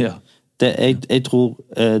 Ja. Jeg tror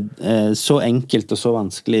så enkelt og så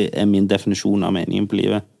vanskelig er min definisjon av meningen på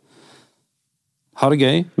livet. Ha det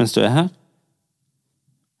gøy mens du er her.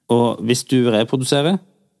 Og hvis du reproduserer,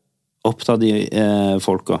 oppta de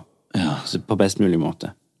folka på best mulig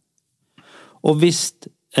måte. Og hvis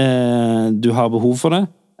du har behov for det,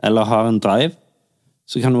 eller har en drive,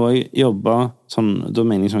 så kan du også jobbe sånn, da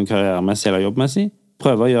mener jeg sånn karrieremessig eller jobbmessig,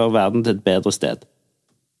 prøve å gjøre verden til et bedre sted.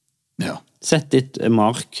 Ja. Sett ditt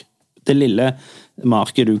mark, det lille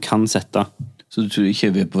market du kan sette. Så du tror ikke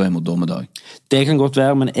vi er på vei mot dommedag? Det kan godt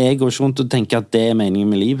være, men jeg går ikke rundt og tenker at det er meningen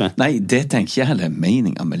med livet. Nei, det tenker jeg heller er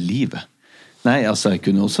meningen med livet. Nei, altså, jeg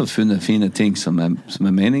kunne også funnet fine ting som er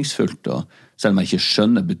meningsfullt, og selv om jeg ikke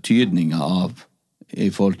skjønner betydningen av i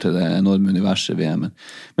forhold til det enorme universet vi er. Men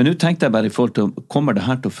nå tenkte jeg bare i forhold til, kommer det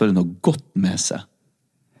her til å føre noe godt med seg?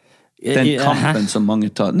 Den kampen som mange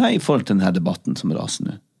tar, nei, i forhold til denne debatten som raser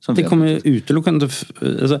nå. Det kommer jo utelukkende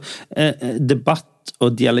altså, debatt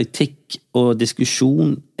og dialektikk og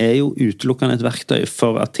diskusjon er jo utelukkende et verktøy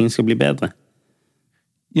for at ting skal bli bedre.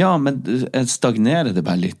 Ja, men stagnerer det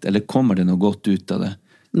bare litt, eller kommer det noe godt ut av det?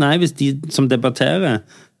 Nei, hvis de som debatterer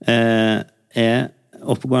er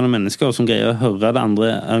oppegående mennesker som greier å høre det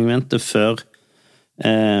andre argumentet før det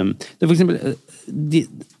er for eksempel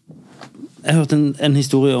jeg hørte en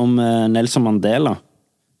historie om Nelson Mandela.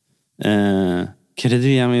 Hva er det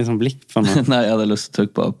du gjør med en sånn blikk for nå? Nei, jeg hadde lyst til å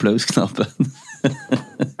trykke på applausknappen.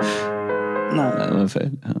 Nei, det var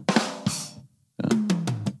feil. Ja.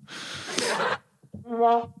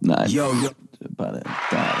 Nei, bare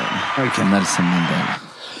der. Nelson Mandela.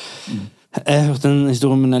 Jeg hørte en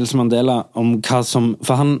historie med Nelson Mandela om hva som...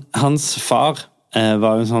 For hans far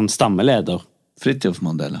var jo en sånn stammeleder. Fridtjof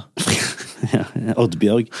Mandela. Ja,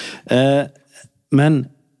 Oddbjørg. Men...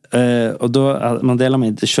 og da Mandela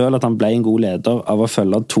mente selv at han ble en god leder av å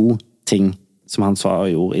følge 2 ting som han sa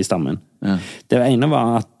og gjorde i stammen. Ja. Det ene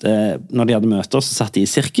var at når de hadde møter så satt de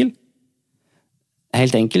i sirkel.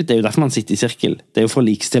 Helt enkelt, det er jo derfor man sitter i sirkel. Det er jo for å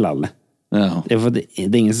likestille alle. Ja. Det er for det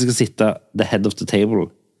er ingen som skal sitte the head of the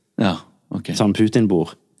table. Ja, ok. Sånn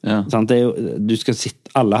Putin-bord. Ja. Det er jo, du skal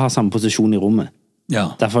sitte, alle har samme posisjon i rommet.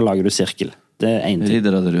 Ja. Derfor lager du sirkel. Det er en ting.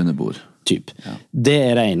 Ridder av det runde bord. typ.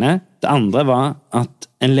 Det det ene. Det andre var at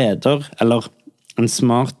en leder, eller en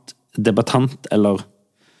smart debattant, eller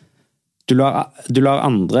du lar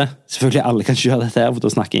andre, selvfølgelig alle kan ikke gjøre dette her, for da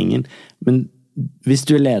snakker ingen, men hvis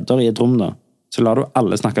du leder i et rom da, så lar du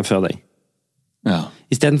alle snakke før deg. Ja.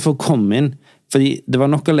 I stedet for å komme inn, fordi det var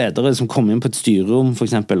nok av ledere som kom inn på et styrerom for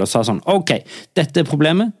eksempel, og sa sånn, ok, dette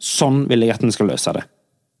problemet, sånn vil jeg at vi skal løse det.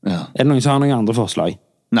 Ja. Det noen som har noen andre forslag?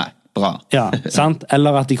 Nei, bra. Ja, sant?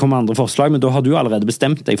 Eller at de kommer med andre forslag, men da har du allerede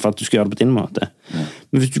bestemt deg for at du skal gjøre det på din måte. Ja.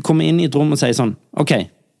 Men hvis du kommer inn i et rom og sier sånn, ok,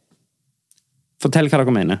 fortell hva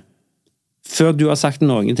dere mener. Før du har sagt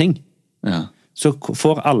noen ting, så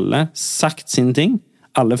får alle sagt sin ting,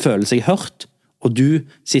 alle føler seg hørt, og du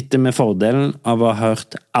sitter med fordelen av å ha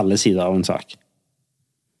hørt alle sider av en sak.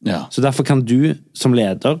 Ja. Så derfor kan du som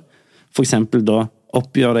leder for eksempel da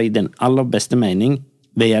oppgjøre deg den aller beste mening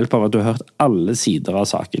ved hjelp av at du har hørt alle sider av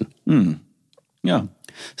saken. Ja.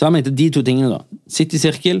 Så jeg mente de to tingene da. Sitt i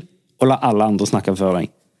sirkel og la alle andre snakke før deg.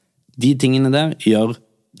 De tingene der gjør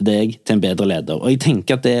deg til en bedre leder. Og jeg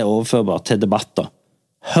tenker at det overførbart til debatter.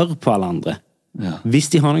 Hør på alle andre. Ja. Hvis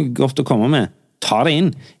de har noe godt å komme med, ta det inn.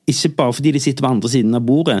 Ikke bare fordi de sitter på andre siden av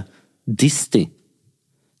bordet. Diss de.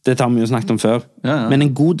 Dette har vi jo snakket om før. Ja. Men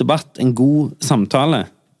en god debatt, en god samtale,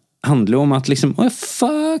 handler jo om at liksom, åh,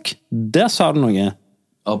 fuck, der sa du noe.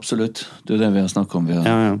 Absolutt. Det det vi har snakket om. Vi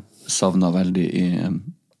har savnet veldig i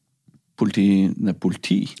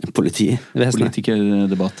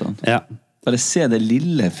politikerdebattene. Ja. Bare se det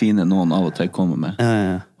lille fine noen av og til kommer med.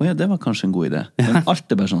 Ja. Det var kanskje en god idé. Men alt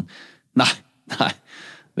bare sånn, nei,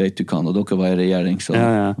 vet du hva, når dere var i regjering, så,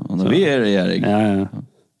 og når vi i regjering.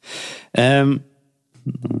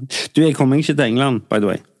 Jeg kom ikke til England, by the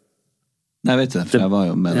way. Nei, vet du, for jeg var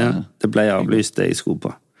jo med det. Det ble avlyst det jeg skulle på.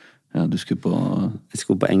 Ja, du skulle på... Jeg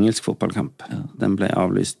skulle på engelsk fotballkamp. Ja. Den ble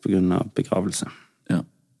avlyst på grunn av begravelse. Ja.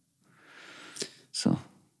 Så.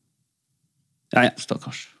 Ja.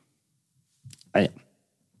 Stakkars. Ja.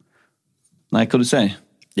 Nei, hva du sier?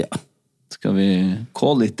 Ja. Skal vi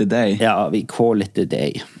call it a day? Ja, vi call it a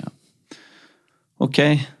day. Ja. Ok,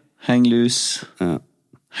 hang loose. Ja.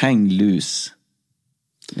 Hang loose.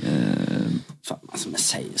 Faen, altså, vi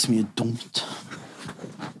sier så mye dumt.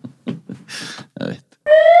 Jeg vet.